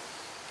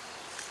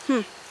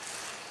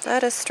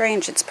 That is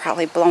strange. It's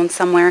probably blown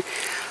somewhere.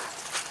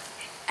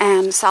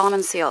 And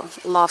Solomon Seal.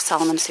 Love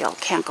Solomon Seal.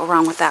 Can't go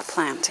wrong with that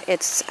plant.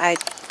 I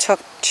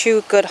took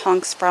 2 good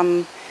hunks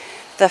from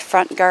the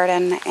front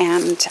garden,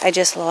 and I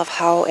just love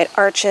how it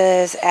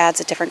arches, adds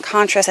a different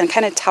contrast, and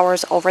kind of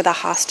towers over the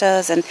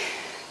hostas, and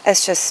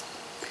it's just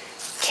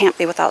can't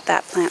be without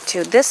that plant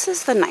too. This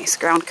is the nice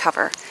ground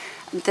cover.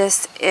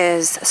 This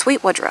is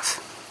sweet woodruff,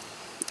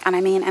 and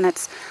I mean, and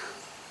it's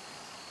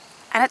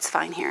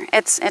fine here.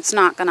 It's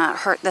not gonna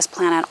hurt this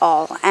plant at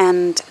all,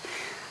 and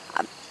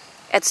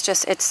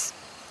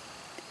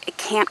it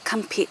can't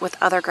compete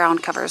with other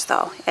ground covers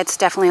though. It's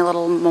definitely a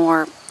little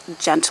more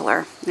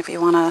gentler, if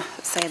you want to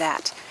say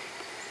that.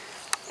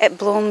 It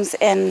blooms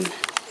in,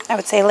 I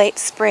would say, late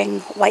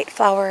spring, white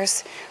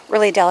flowers,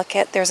 really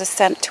delicate. There's a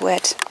scent to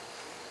it,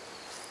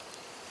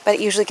 but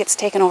it usually gets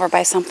taken over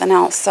by something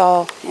else,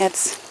 so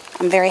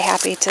I'm very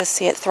happy to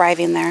see it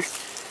thriving there.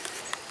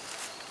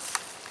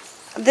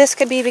 This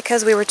could be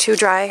because we were too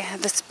dry.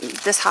 This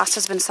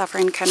hosta's been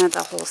suffering kind of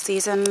the whole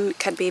season.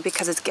 Could be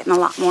because it's getting a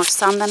lot more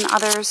sun than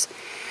others.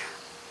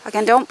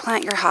 Again, don't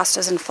plant your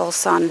hostas in full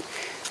sun.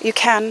 You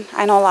can,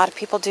 I know a lot of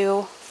people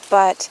do,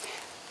 but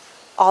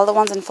all the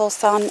ones in full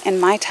sun in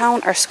my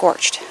town are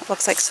scorched. It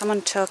looks like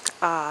someone took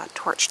a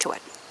torch to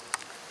it.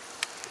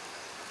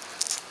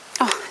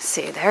 Oh,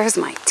 see, there's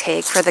my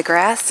take for the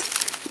grass.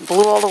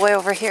 Blew all the way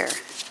over here.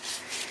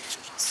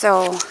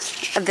 So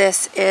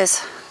this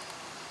is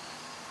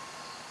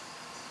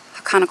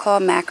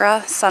Conicola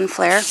macra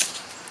sunflare,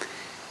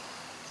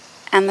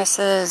 and this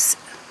is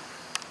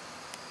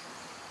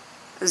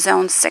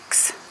zone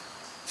 6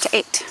 to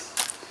 8.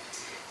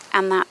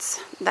 And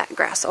that's that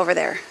grass over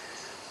there.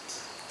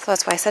 So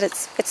that's why I said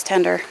it's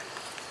tender.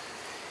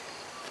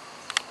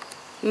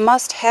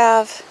 Must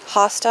have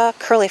Hosta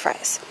curly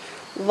fries.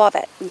 Love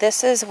it.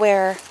 This is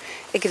where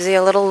it gives you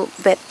a little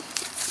bit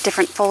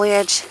different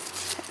foliage,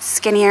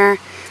 skinnier,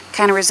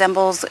 kind of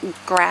resembles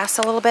grass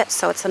a little bit,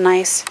 so it's a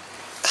nice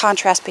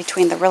contrast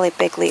between the really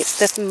big leaves.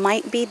 This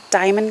might be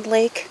Diamond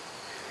Lake.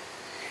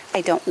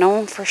 I don't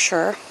know for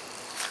sure.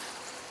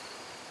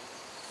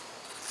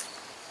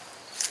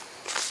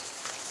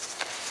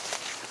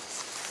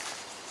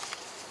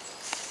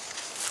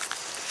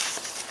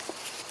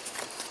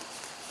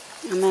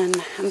 And then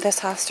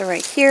this hosta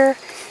right here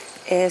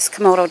is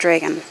Komodo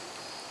Dragon.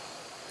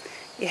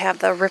 You have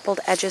the rippled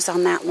edges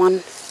on that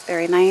one.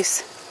 Very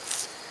nice.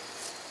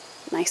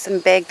 Nice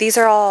and big. These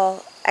are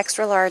all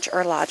extra large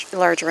or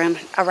large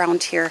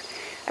around here.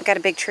 I've got a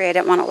big tree. I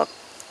didn't want to look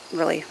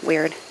really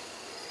weird.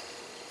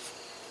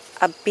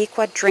 A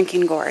Beekwood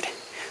drinking gourd.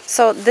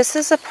 So this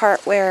is a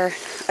part where,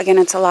 again,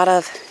 it's a lot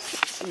of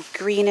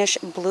greenish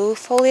blue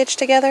foliage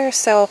together.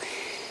 So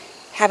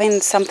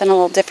having something a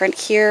little different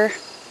here,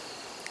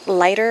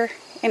 lighter,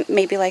 and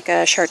maybe like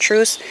a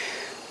chartreuse,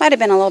 might have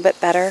been a little bit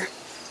better.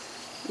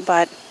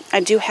 But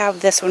I do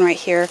have this one right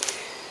here.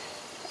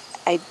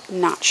 I'm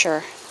not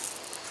sure.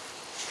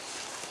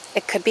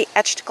 It could be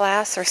etched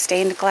glass or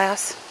stained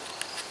glass.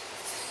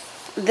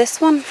 This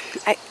one,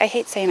 I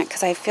hate saying it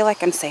because I feel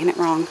like I'm saying it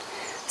wrong.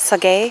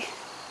 Sagay.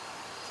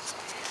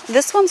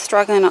 This one's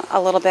struggling a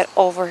little bit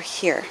over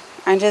here.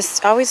 I'm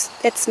just always,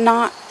 it's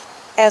not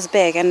as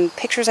big. And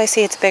pictures I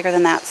see it's bigger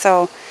than that.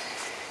 So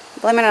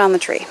blaming it on the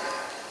tree.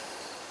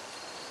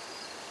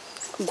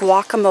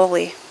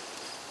 Guacamole.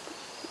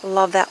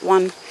 Love that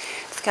one.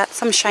 It's got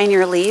some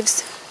shinier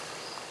leaves.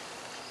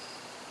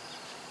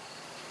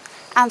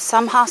 And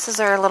some hostas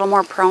are a little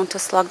more prone to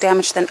slug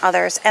damage than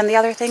others. And the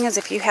other thing is,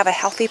 if you have a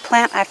healthy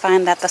plant, I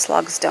find that the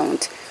slugs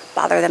don't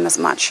bother them as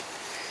much.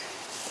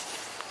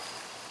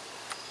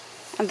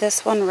 And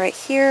this one right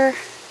here,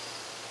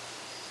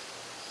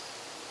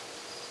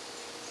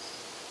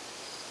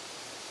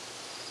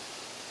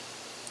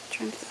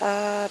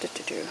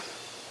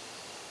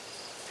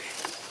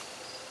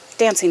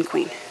 Dancing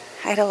Queen.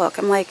 I had to look.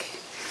 I'm like,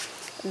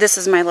 this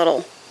is my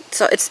little,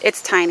 so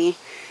it's tiny.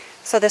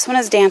 So this one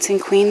is Dancing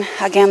Queen.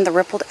 Again, the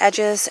rippled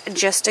edges,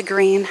 just a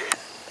green.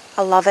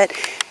 I love it.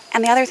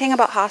 And the other thing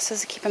about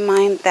hostas, keep in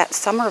mind that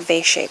some are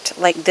vase-shaped.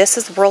 Like this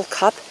is World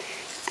Cup,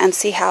 and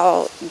see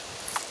how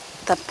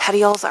the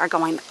petioles are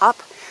going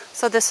up.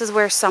 So this is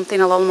where something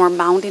a little more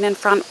mounding in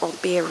front will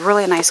be a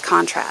really nice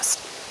contrast.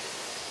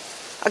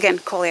 Again,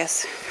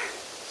 coleus.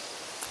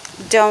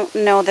 Don't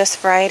know this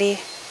variety,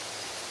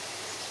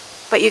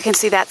 but you can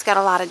see that's got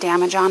a lot of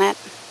damage on it.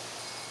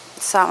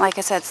 So, like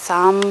I said,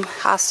 some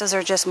hostas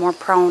are just more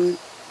prone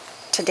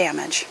to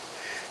damage,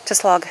 to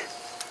slug.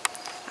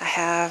 I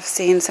have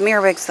seen some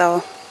earwigs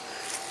though.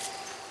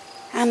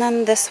 And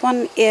then this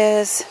one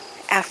is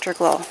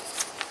Afterglow.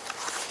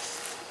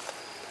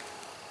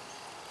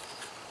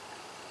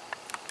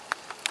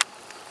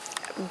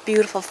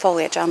 Beautiful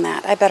foliage on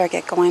that. I better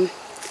get going.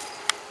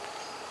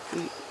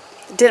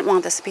 Didn't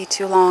want this to be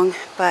too long,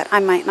 but I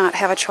might not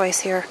have a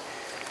choice here.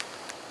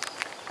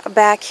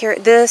 back here,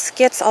 this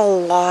gets a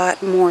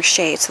lot more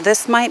shade. So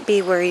this might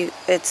be where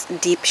it's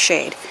deep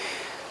shade.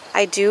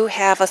 I do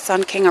have a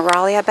Sun King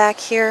Aralia back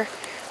here.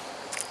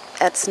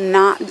 It's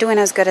not doing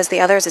as good as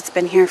the others. It's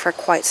been here for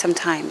quite some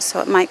time.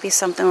 So it might be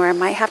something where I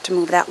might have to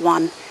move that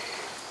one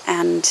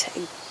and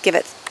give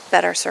it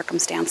better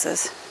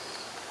circumstances.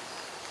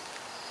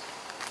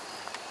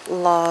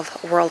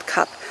 Love World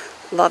Cup.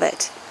 Love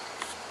it.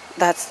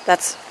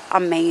 That's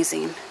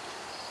amazing.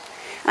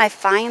 And I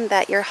find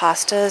that your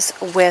hostas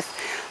with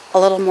a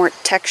little more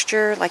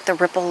texture, like the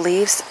ripple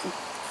leaves,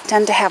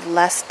 tend to have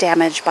less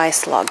damage by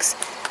slugs.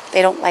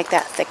 They don't like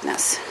that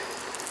thickness.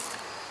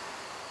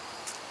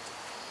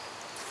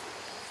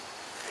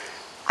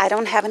 I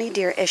don't have any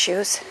deer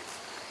issues.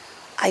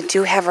 I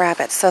do have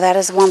rabbits, so that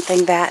is one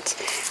thing that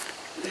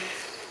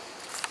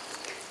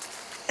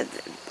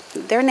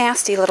they're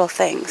nasty little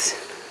things.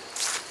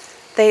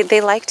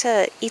 They like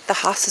to eat the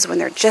hostas when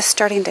they're just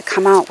starting to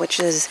come out, which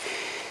is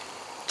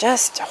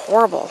just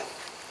horrible.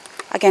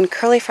 Again,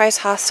 Curly Fries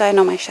Hosta. I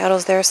know my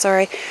shadow's there,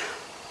 sorry.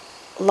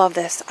 Love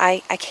this.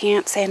 I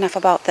can't say enough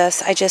about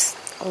this. I just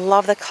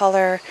love the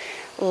color.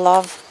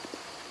 I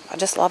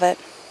just love it.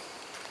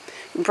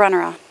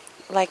 Brunnera.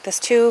 Like this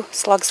too.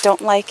 Slugs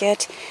don't like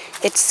it.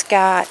 It's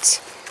got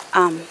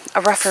a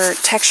rougher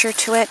texture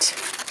to it.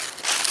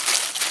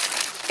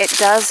 It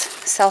does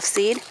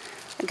self-seed.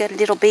 A good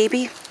little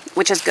baby,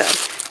 which is good.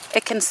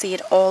 It can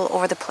seed all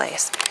over the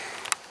place.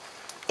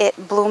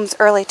 It blooms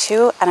early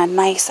too, and a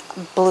nice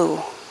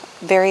blue.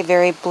 Very,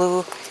 very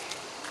blue.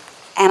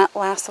 And it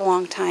lasts a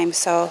long time,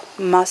 so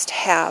must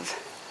have.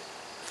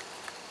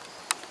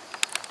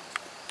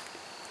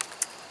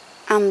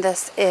 And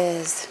this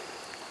is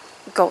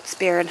Goat's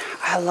Beard.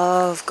 I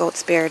love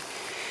Goat's Beard.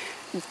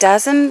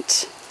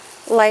 Doesn't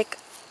like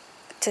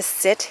to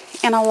sit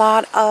in a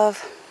lot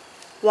of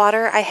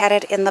water. I had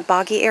it in the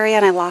boggy area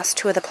and I lost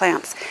 2 of the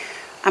plants.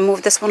 I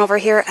moved this one over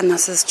here and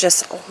this is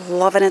just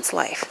loving its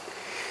life.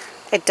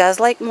 It does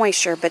like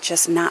moisture, but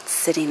just not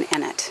sitting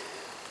in it.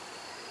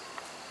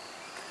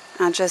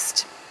 And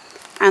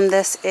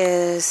this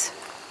is,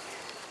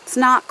 it's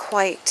not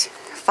quite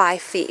 5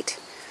 feet,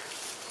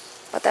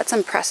 but that's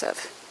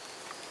impressive.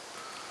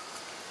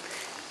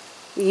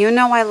 You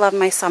know I love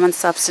my Sum and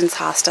Substance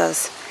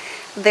hostas.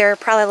 They're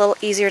probably a little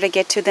easier to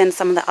get to than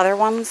some of the other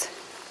ones,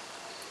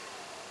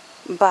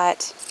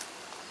 but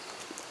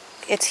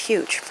it's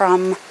huge.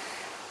 From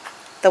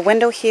the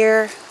window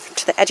here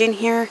to the edging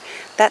here,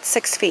 that's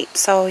 6 feet,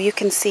 so you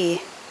can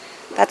see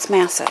that's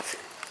massive.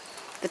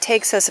 The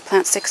tag says to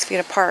plant 6 feet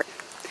apart.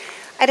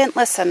 I didn't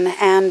listen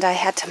and I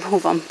had to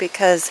move them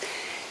because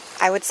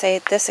I would say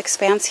this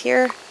expanse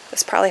here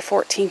is probably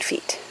 14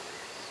 feet.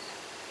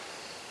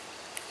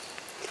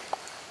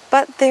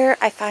 But there,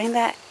 I find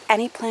that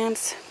any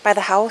plants by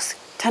the house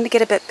tend to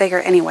get a bit bigger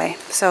anyway,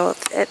 so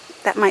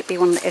that might be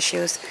one of the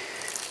issues.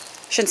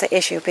 Shouldn't say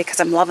issue because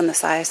I'm loving the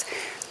size.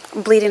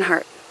 Bleeding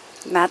Heart.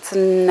 That's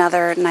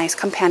another nice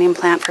companion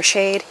plant for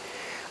shade.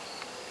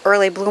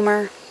 Early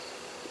bloomer.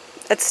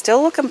 It's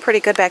still looking pretty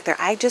good back there.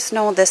 I just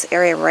know this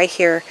area right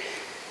here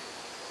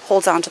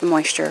holds on to the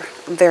moisture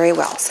very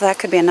well. So that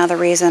could be another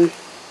reason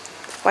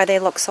why they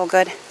look so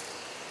good.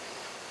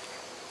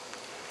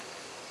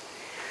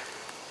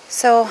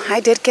 So I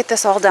did get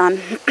this all done.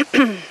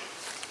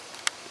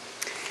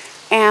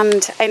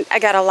 And I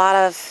got a lot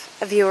of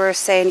viewers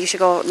saying you should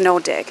go no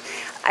dig.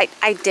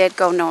 I did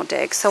go no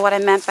dig. So what I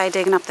meant by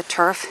digging up the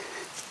turf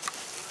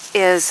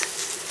is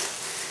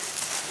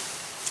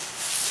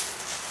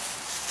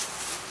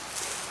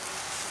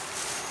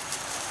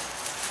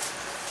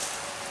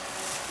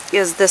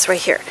this right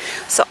here.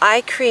 So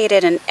I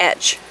created an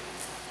edge,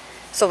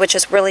 so which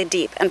is really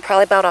deep and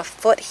probably about a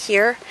foot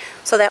here,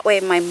 so that way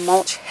my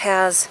mulch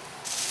has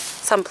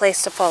some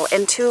place to fall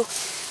into,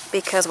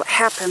 because what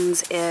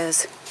happens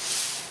is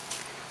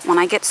when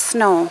I get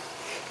snow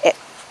it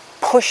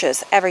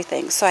pushes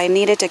everything. So I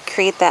needed to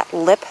create that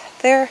lip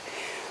there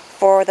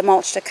for the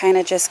mulch to kind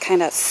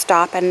of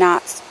stop and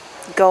not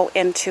go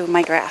into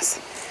my grass.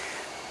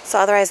 So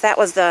otherwise that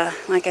was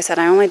like I said,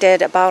 I only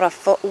did about a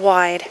foot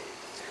wide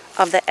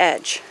of the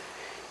edge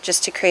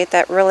just to create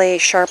that really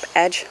sharp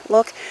edge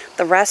look.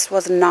 The rest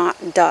was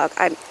not dug.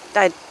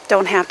 I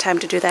don't have time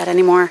to do that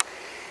anymore,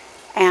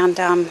 and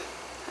it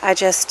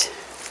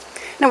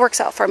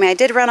works out for me. I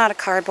did run out of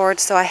cardboard,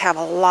 so I have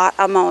a lot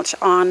of mulch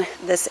on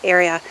this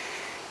area.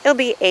 It'll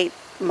be 8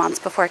 months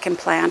before I can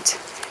plant,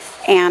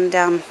 and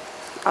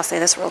I'll say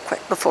this real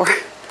quick before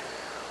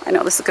I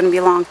know this is going to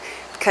be long,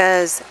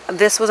 because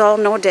this was all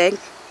no dig.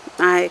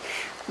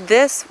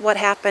 What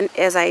happened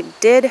is I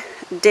did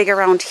dig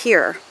around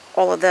here,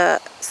 all of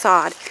the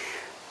sod,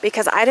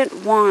 because I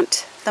didn't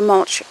want the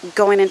mulch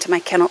going into my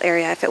kennel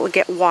area if it would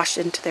get washed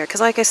into there.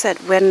 Because like I said,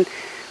 when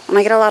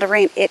I get a lot of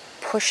rain, it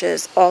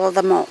pushes all of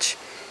the mulch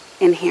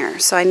in here.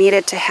 So I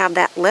needed to have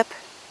that lip,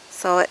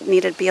 so it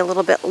needed to be a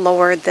little bit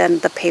lower than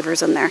the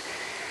pavers in there.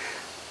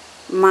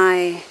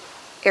 My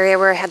area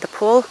where I had the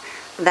pool,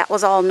 that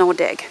was all no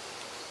dig.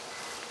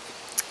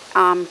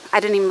 I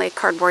didn't even lay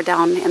cardboard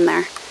down in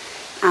there.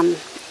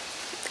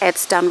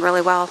 It's done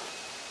really well.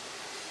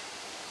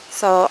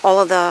 So all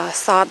of the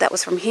sod that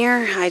was from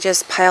here, I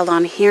just piled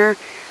on here,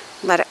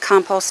 let it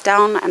compost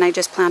down, and I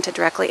just planted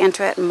directly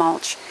into it and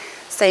mulch.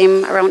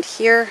 Same around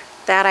here,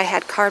 that I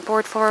had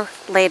cardboard for,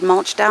 laid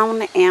mulch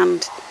down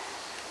and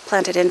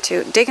planted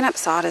into. Digging up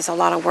sod is a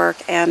lot of work,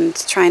 and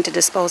trying to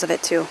dispose of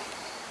it too.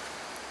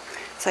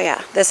 So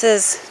yeah,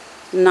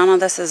 none of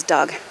this is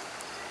dug.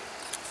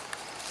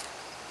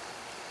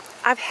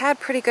 I've had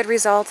pretty good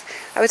results.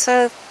 I would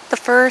say the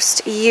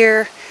first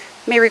year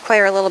may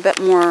require a little bit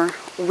more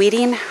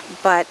weeding,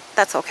 but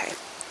that's okay.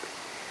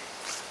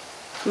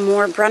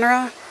 More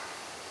Brennera.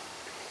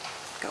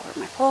 Go over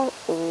my pole.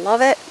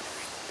 Love it.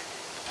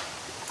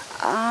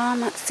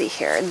 Let's see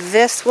here.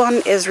 This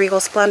one is Regal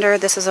Splendor.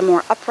 This is a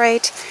more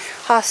upright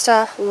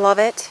Hosta. Love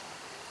it.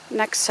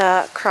 Next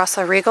to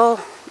Croix Regal.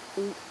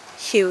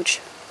 Huge.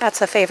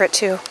 That's a favorite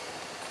too.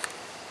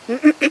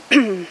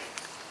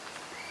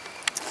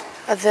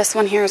 This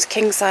one here is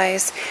king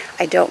size.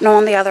 I don't know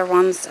on the other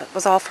ones. It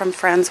was all from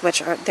friends,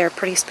 they're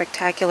pretty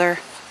spectacular.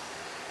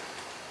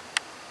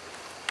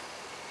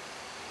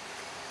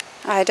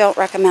 I don't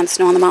recommend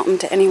snow on the mountain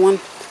to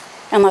anyone,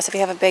 unless if you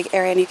have a big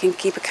area and you can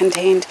keep it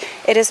contained.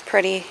 It is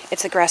pretty.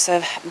 It's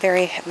aggressive.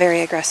 Very,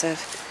 very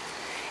aggressive.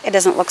 It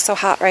doesn't look so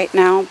hot right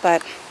now,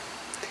 but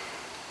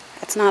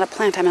it's not a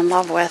plant I'm in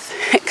love with.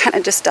 It kind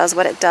of just does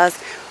what it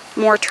does.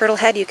 More turtle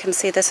head. You can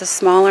see this is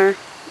smaller.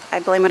 I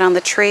blame it on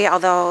the tree,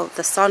 although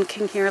the Sun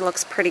King here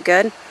looks pretty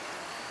good.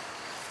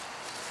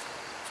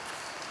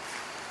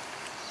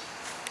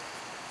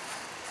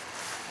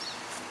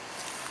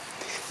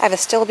 I have a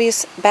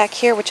Stilbees back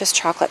here, which is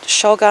Chocolate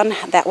Shogun.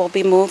 That will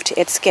be moved.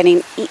 It's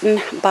getting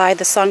eaten by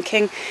the Sun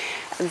King.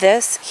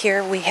 This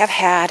here, we have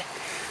had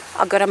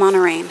a good amount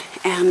of rain,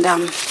 and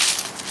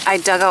I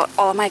dug out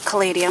all of my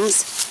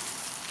caladiums,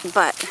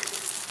 but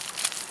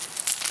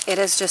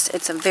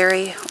it's a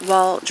very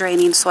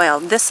well-draining soil.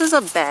 This is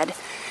a bed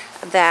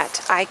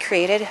that I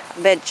created,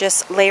 but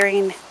just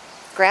layering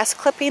grass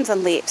clippings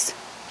and leaves.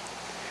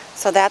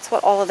 So that's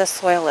what all of this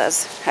soil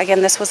is.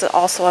 Again, this was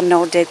also a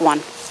no-dig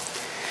one.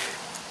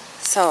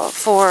 So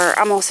for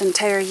almost an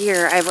entire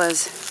year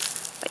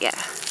but yeah.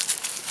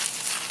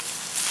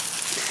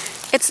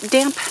 It's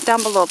damp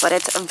down below, but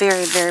it's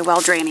very, very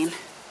well draining.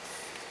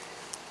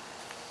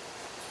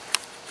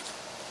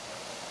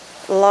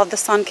 Love the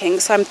Sun King.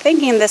 So I'm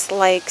thinking this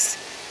likes,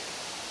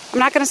 I'm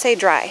not going to say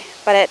dry,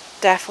 but it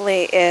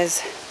definitely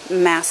is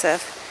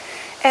massive.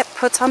 It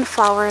puts on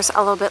flowers a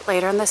little bit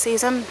later in the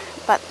season,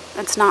 but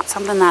it's not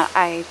something that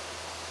I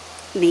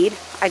need.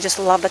 I just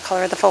love the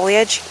color of the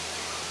foliage.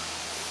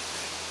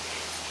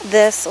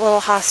 This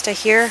little hosta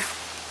here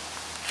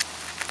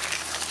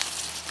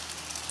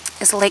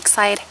is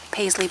Lakeside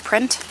Paisley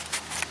Print.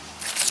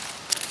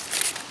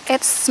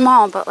 It's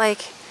small, but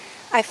like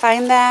I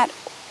find that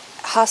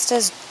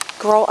hostas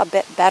grow a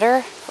bit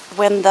better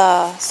when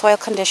the soil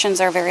conditions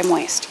are very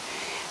moist.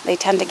 They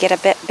tend to get a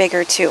bit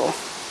bigger too.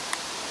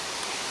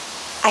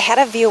 I had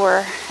a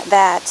viewer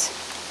that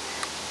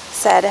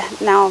said,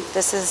 now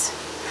this is,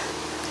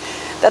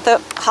 that the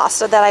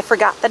hosta that I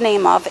forgot the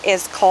name of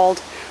is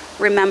called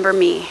Remember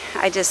Me.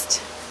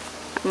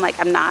 I'm like,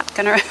 I'm not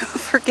gonna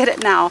forget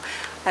it now.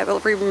 I will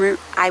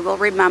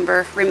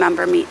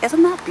remember me.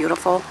 Isn't that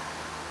beautiful?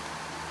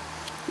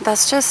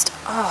 That's just,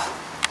 oh,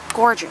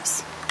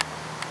 gorgeous.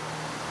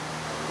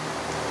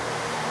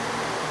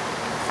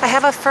 I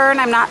have a fern.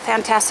 I'm not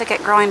fantastic at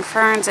growing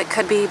ferns. It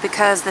could be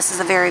because this is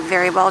a very,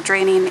 very well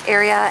draining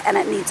area and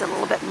it needs a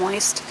little bit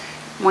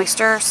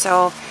moisture.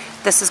 So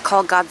this is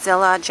called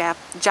Godzilla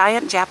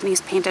Giant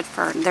Japanese Painted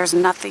Fern. There's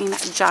nothing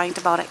giant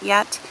about it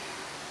yet.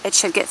 It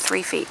should get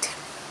 3 feet.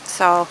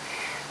 So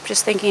I'm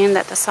just thinking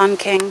that the Sun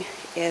King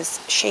is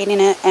shading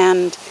it,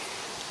 and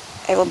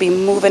I will be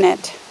moving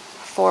it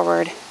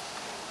forward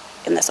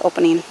in this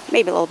opening.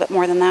 Maybe a little bit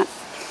more than that.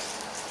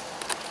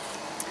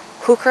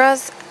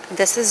 Heucheras.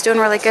 This is doing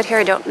really good here.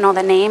 I don't know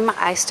the name.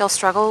 I still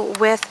struggle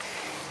with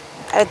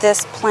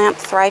this plant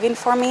thriving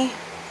for me.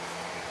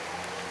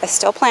 I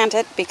still plant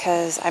it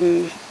because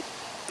I'm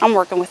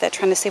working with it,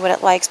 trying to see what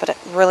it likes, but it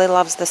really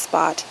loves this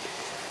spot.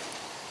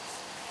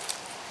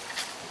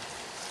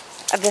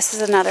 This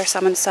is another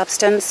Summon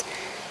Substance.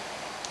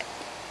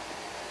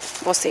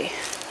 We'll see.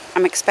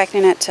 I'm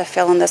expecting it to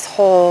fill in this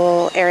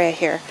whole area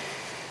here.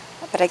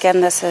 But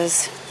again, this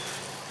is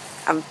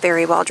a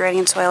very well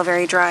draining soil,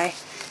 very dry.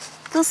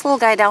 This little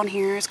guy down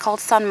here is called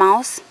Sun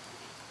Mouse.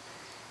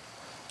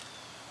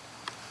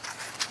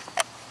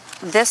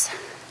 This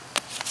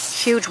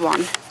huge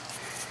one,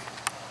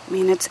 I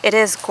mean, it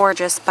is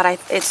gorgeous, but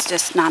it's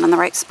just not in the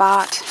right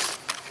spot.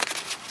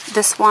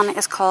 This one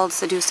is called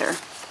Seducer.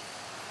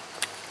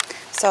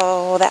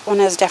 So that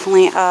one is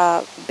definitely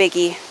a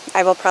biggie.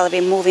 I will probably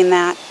be moving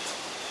that.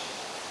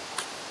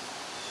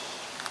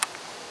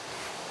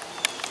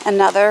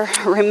 Another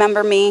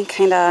Remember Me,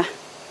 kind of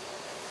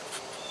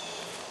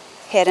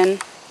hidden.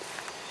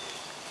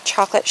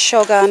 Chocolate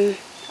Shogun.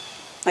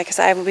 Like I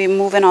said, I will be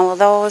moving all of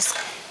those.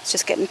 It's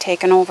just getting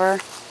taken over.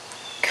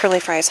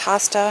 Curly Fries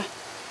Hosta.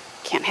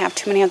 Can't have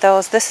too many of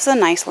those. This is a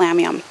nice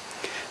lamium.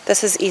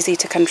 This is easy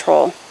to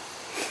control.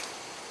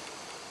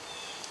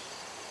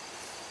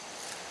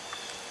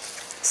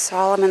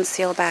 Solomon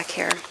seal back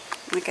here.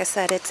 Like I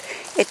said,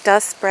 it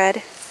does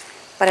spread,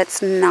 but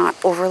it's not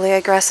overly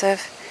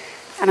aggressive.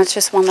 And it's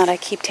just one that I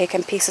keep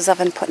taking pieces of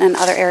and putting in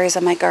other areas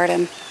of my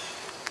garden.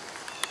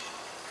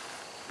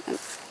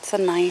 It's a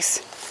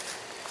nice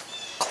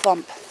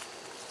clump.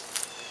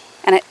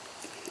 And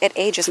it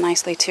ages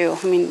nicely too.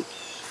 I mean,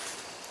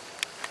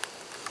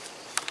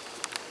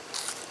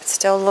 it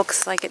still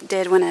looks like it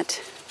did when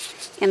it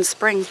in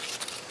spring.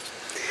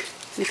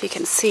 And if you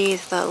can see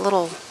the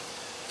little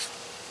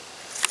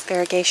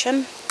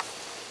variegation.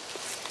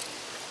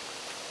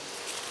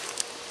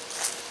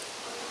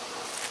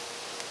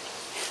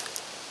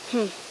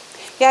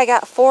 Yeah, I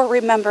got 4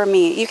 Remember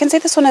Me. You can see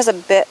this one is a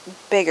bit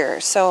bigger,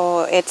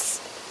 so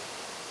it's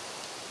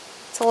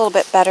a little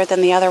bit better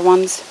than the other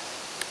ones.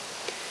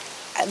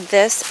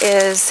 This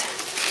is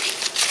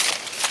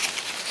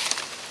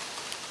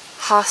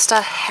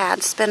Hosta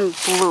Hadspin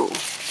Blue.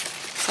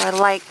 So I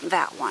like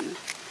that one.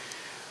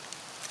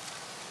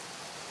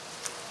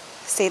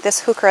 See,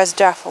 this heuchera is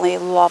definitely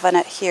loving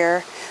it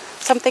here.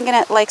 So I'm thinking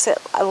it likes it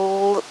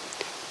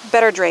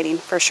better draining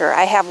for sure.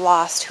 I have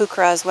lost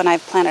heucheras when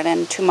I've planted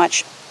in too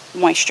much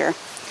moisture,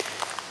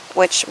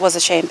 which was a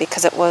shame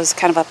because it was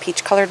kind of a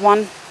peach colored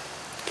one.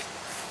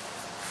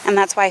 And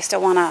that's why I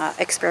still want to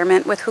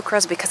experiment with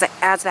heucheras, because it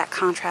adds that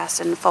contrast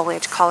in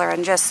foliage color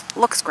and just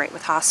looks great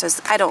with hostas.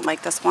 I don't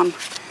like this one.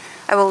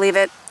 I will leave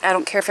it. I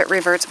don't care if it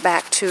reverts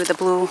back to the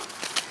blue.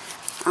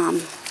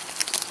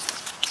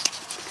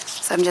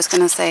 So I'm just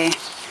going to say,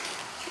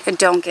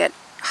 don't get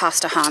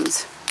Hosta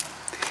Hans.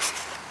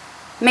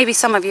 Maybe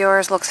some of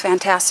yours looks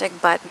fantastic,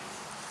 but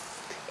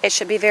it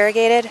should be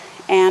variegated.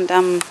 And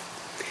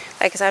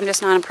like I said, I'm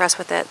just not impressed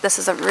with it. This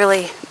is a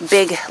really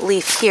big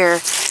leaf here,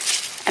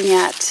 and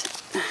yet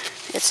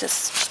it's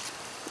just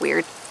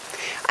weird.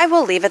 I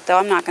will leave it though.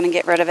 I'm not going to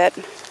get rid of it.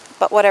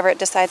 But whatever it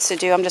decides to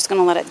do, I'm just going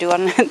to let it do it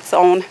on its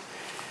own.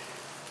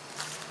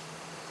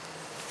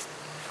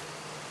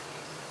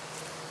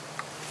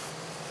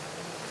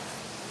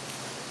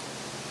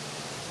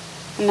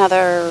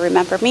 Another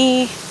Remember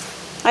Me.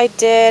 I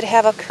did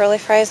have a curly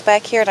fries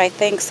back here, and I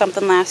think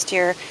something last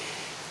year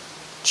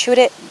chewed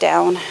it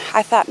down.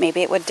 I thought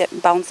maybe it would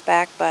bounce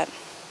back, but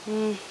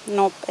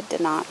nope, it did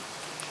not.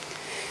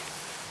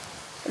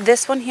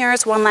 This one here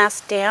is One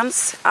Last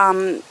Dance.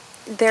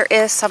 There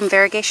is some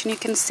variegation you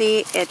can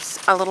see. It's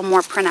a little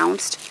more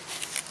pronounced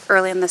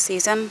early in the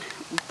season,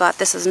 but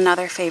this is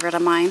another favorite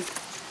of mine.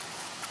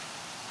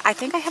 I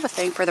think I have a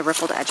thing for the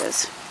rippled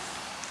edges.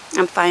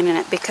 I'm finding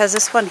it because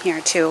this one here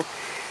too,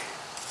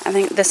 I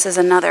think this is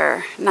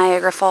another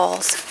Niagara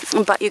Falls,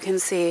 but you can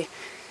see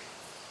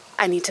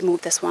I need to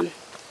move this one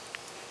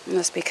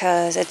just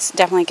because it's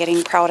definitely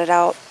getting crowded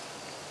out.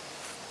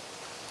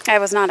 I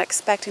was not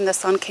expecting the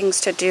Sun Kings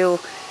to do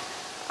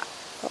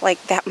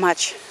like that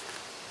much.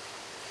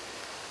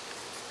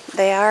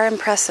 They are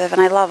impressive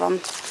and I love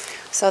them.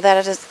 So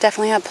that is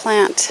definitely a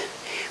plant.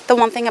 The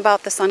one thing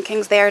about the Sun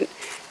Kings,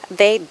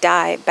 they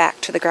die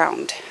back to the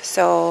ground.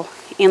 So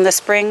in the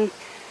spring,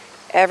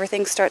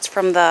 everything starts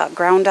from the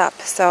ground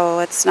up. So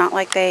it's not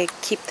like they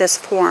keep this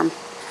form,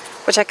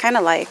 which I kind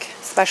of like,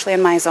 especially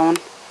in my zone.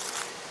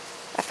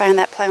 I find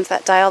that plants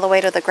that die all the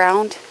way to the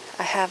ground,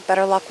 I have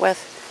better luck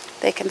with.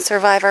 They can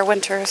survive our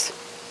winters.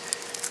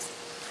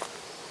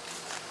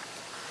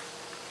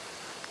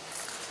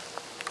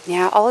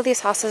 Yeah, all of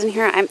these hostas in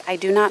here, I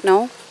do not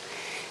know.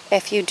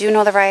 If you do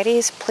know the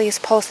varieties, please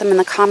post them in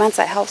the comments.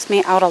 That helps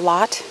me out a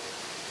lot.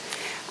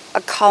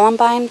 A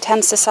columbine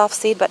tends to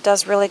self-seed, but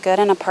does really good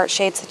in a part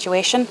shade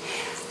situation.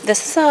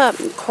 This is a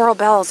Coral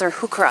Bells or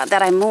heuchera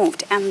that I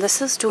moved, and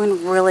this is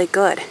doing really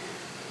good.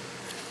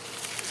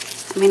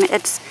 I mean,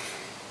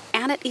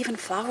 and it even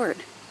flowered.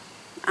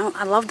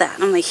 I love that.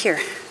 I'm like,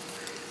 here.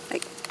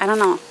 Like, I don't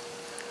know.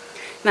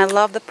 And I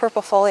love the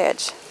purple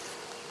foliage.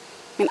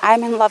 I mean,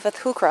 I'm in love with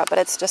heuchera, but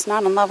it's just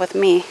not in love with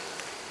me.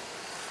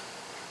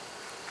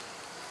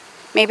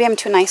 Maybe I'm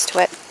too nice to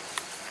it.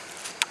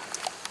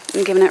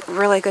 I'm giving it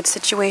really good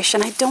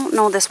situation. I don't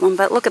know this one,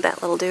 but look at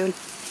that little dude.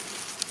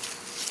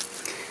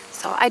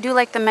 So I do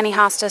like the mini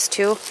hostas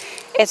too.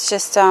 It's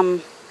just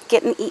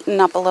getting eaten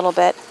up a little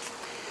bit.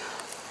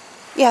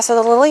 Yeah, so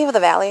the lily of the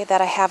valley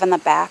that I have in the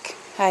back,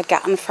 I had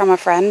gotten from a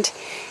friend,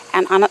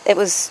 and on it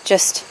was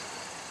just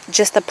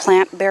the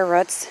plant, bare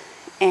roots,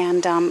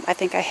 and I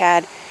think I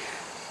had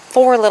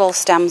 4 little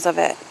stems of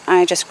it.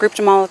 I just grouped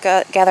them all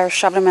together,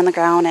 shoved them in the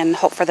ground, and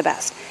hoped for the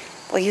best.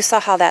 Well, you saw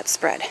how that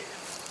spread.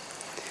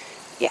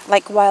 Yeah,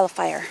 like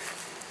wildfire.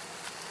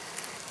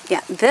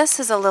 Yeah, this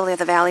is a lily of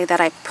the valley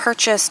that I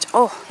purchased,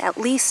 at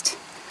least,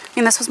 I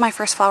mean, this was my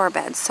first flower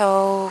bed,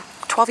 so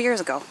 12 years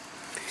ago.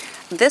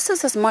 This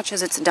is as much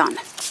as it's done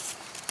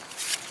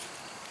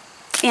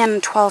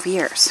in 12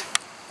 years.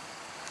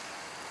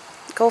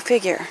 Go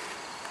figure.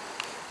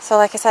 So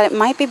like I said, it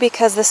might be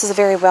because this is a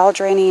very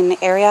well-draining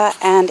area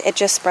and it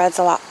just spreads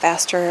a lot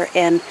faster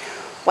in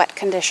wet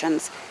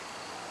conditions.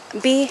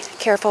 Be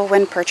careful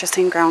when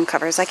purchasing ground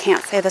covers. I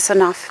can't say this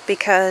enough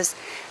because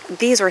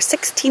these were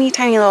 6 teeny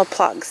tiny little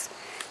plugs.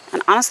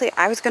 And honestly,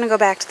 I was going to go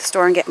back to the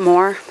store and get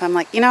more. But I'm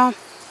like, you know,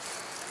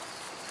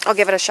 I'll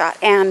give it a shot.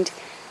 And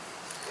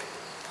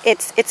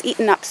it's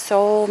eaten up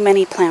so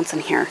many plants in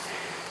here.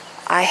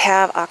 I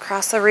have a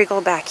Croix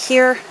Regal back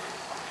here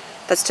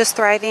that's just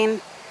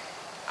thriving.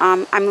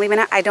 I'm leaving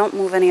it. I don't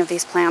move any of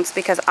these plants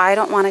because I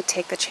don't want to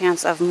take the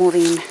chance of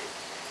moving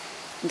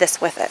this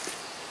with it.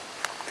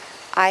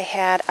 I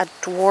had a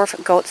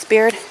dwarf goat's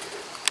beard.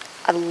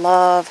 I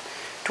love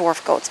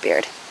dwarf goat's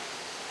beard.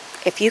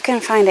 If you can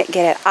find it,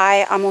 get it.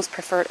 I almost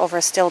prefer it over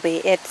a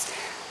stilby.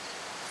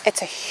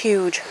 It's a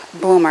huge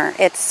bloomer.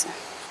 It's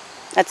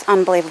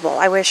unbelievable.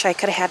 I wish I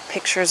could have had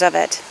pictures of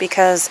it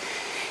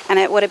and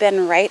it would have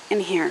been right in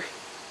here.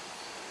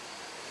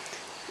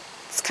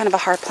 It's kind of a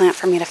hard plant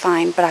for me to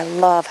find, but I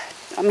love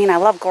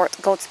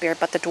goat's beard,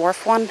 but the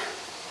dwarf one,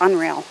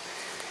 unreal.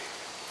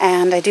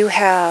 And I do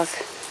have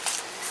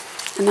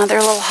another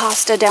little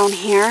hosta down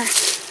here.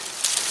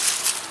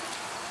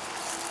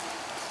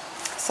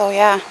 So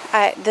yeah,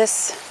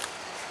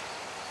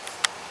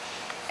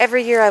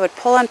 every year I would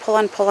pull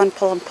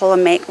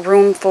and make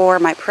room for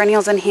my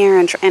perennials in here,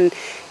 and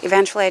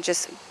eventually I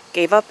just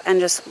gave up and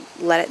just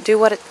let it do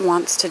what it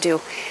wants to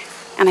do.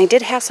 And I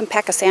did have some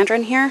pachysandra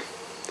in here.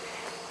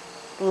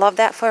 Love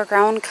that for a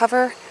ground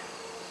cover,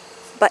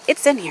 but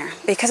it's in here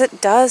because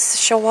it does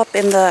show up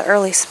in the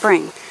early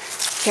spring.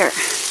 Here,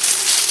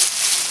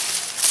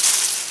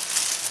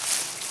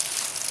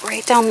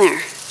 right down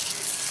there.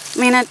 I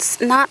mean,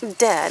 it's not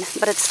dead,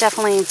 but it's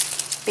definitely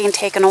being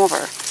taken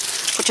over,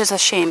 which is a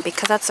shame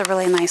because that's a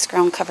really nice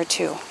ground cover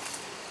too.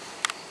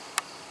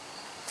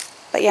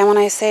 But yeah, when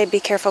I say be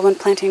careful when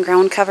planting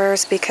ground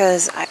covers,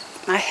 because I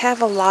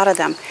have a lot of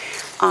them.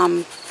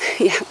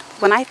 Yeah,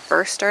 when I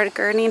first started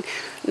gardening,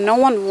 no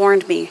one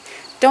warned me,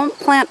 don't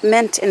plant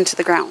mint into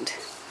the ground.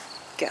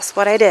 Guess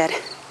what I did?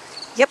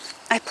 Yep,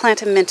 I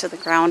planted mint to the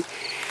ground.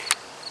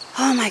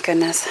 Oh my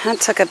goodness,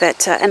 that took a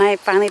bit and I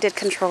finally did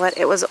control it.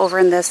 It was over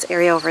in this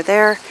area over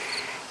there.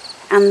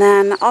 And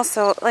then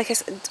also, like I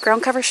said,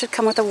 ground cover should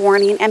come with a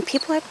warning. And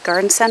people at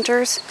garden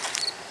centers,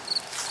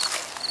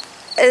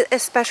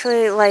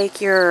 especially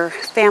like your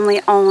family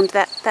owned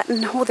that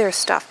know their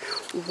stuff,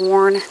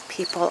 warn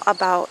people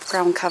about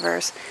ground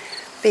covers.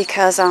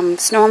 Because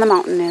snow on the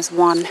mountain is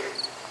one,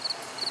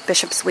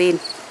 bishop's weed,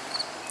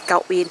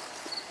 goutweed,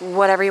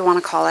 whatever you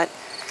want to call it.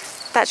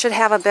 That should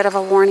have a bit of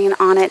a warning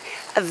on it.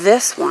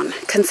 This one,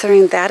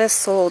 considering that is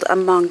sold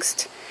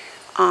amongst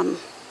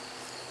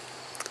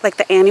like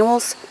the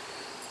annuals,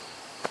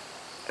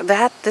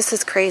 this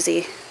is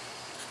crazy.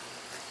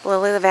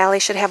 Lily of the Valley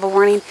should have a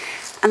warning.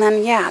 And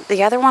then yeah,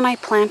 the other one I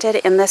planted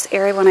in this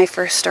area when I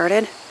first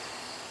started,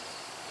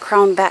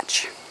 crown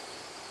vetch.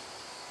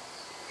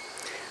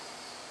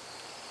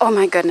 Oh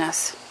my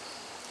goodness.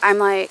 I'm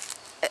like,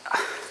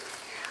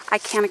 I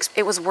can't,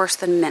 it was worse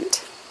than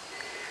mint.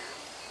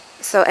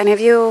 So any of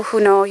you who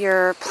know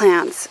your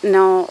plants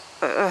know,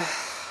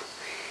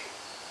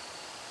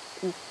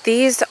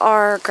 these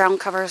are ground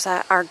covers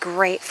that are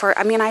great for,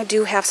 I mean, I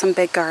do have some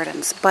big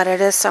gardens, but it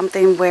is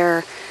something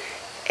where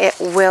it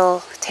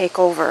will take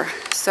over.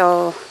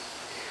 So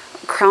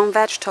crown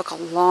vetch took a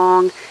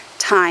long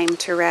time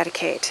to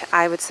eradicate.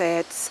 I would say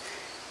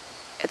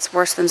it's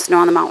worse than snow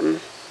on the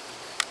mountain.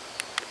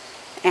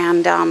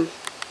 And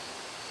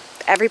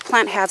every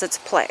plant has its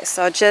place.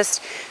 So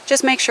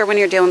just make sure when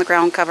you're doing the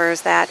ground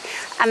covers that,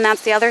 and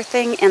that's the other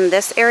thing in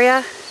this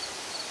area,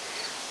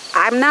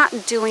 I'm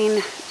not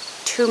doing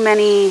too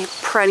many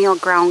perennial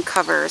ground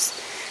covers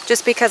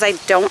just because I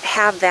don't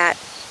have that,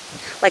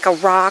 like a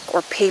rock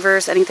or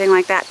pavers, anything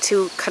like that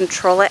to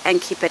control it and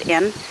keep it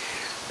in.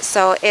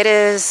 So it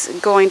is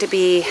going to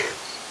be,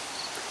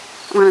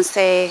 I want to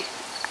say,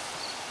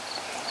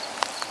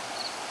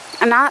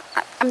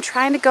 I'm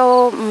trying to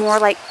go more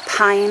like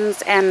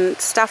pines and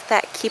stuff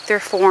that keep their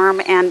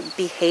form and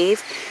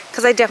behave,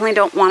 because I definitely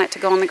don't want it to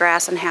go in the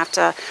grass and have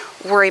to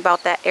worry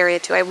about that area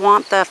too. I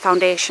want the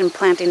foundation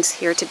plantings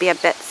here to be a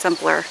bit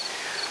simpler.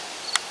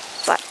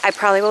 But I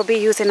probably will be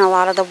using a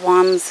lot of the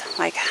ones,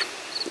 like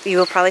you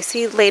will probably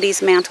see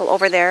Lady's Mantle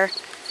over there.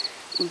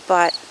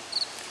 But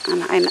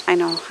I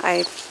know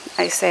I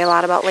say a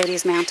lot about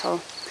Lady's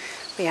Mantle.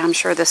 But yeah, I'm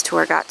sure this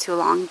tour got too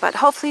long. But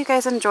hopefully you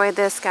guys enjoyed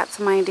this, got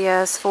some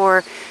ideas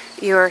for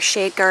your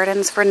shade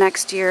gardens for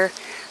next year.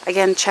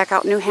 Again, check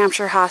out New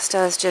Hampshire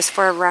hostas just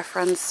for a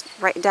reference.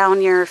 Write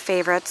down your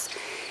favorites.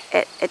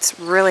 It's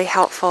really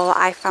helpful.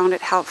 I found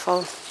it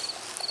helpful.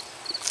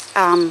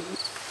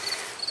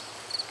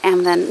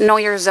 And then know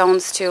your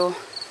zones too,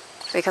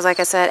 because like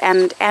I said,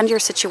 and your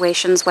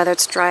situations, whether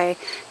it's dry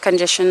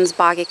conditions,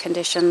 boggy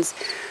conditions.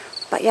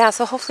 But yeah,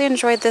 so hopefully you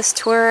enjoyed this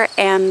tour,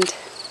 and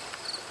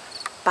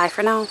bye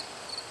for now.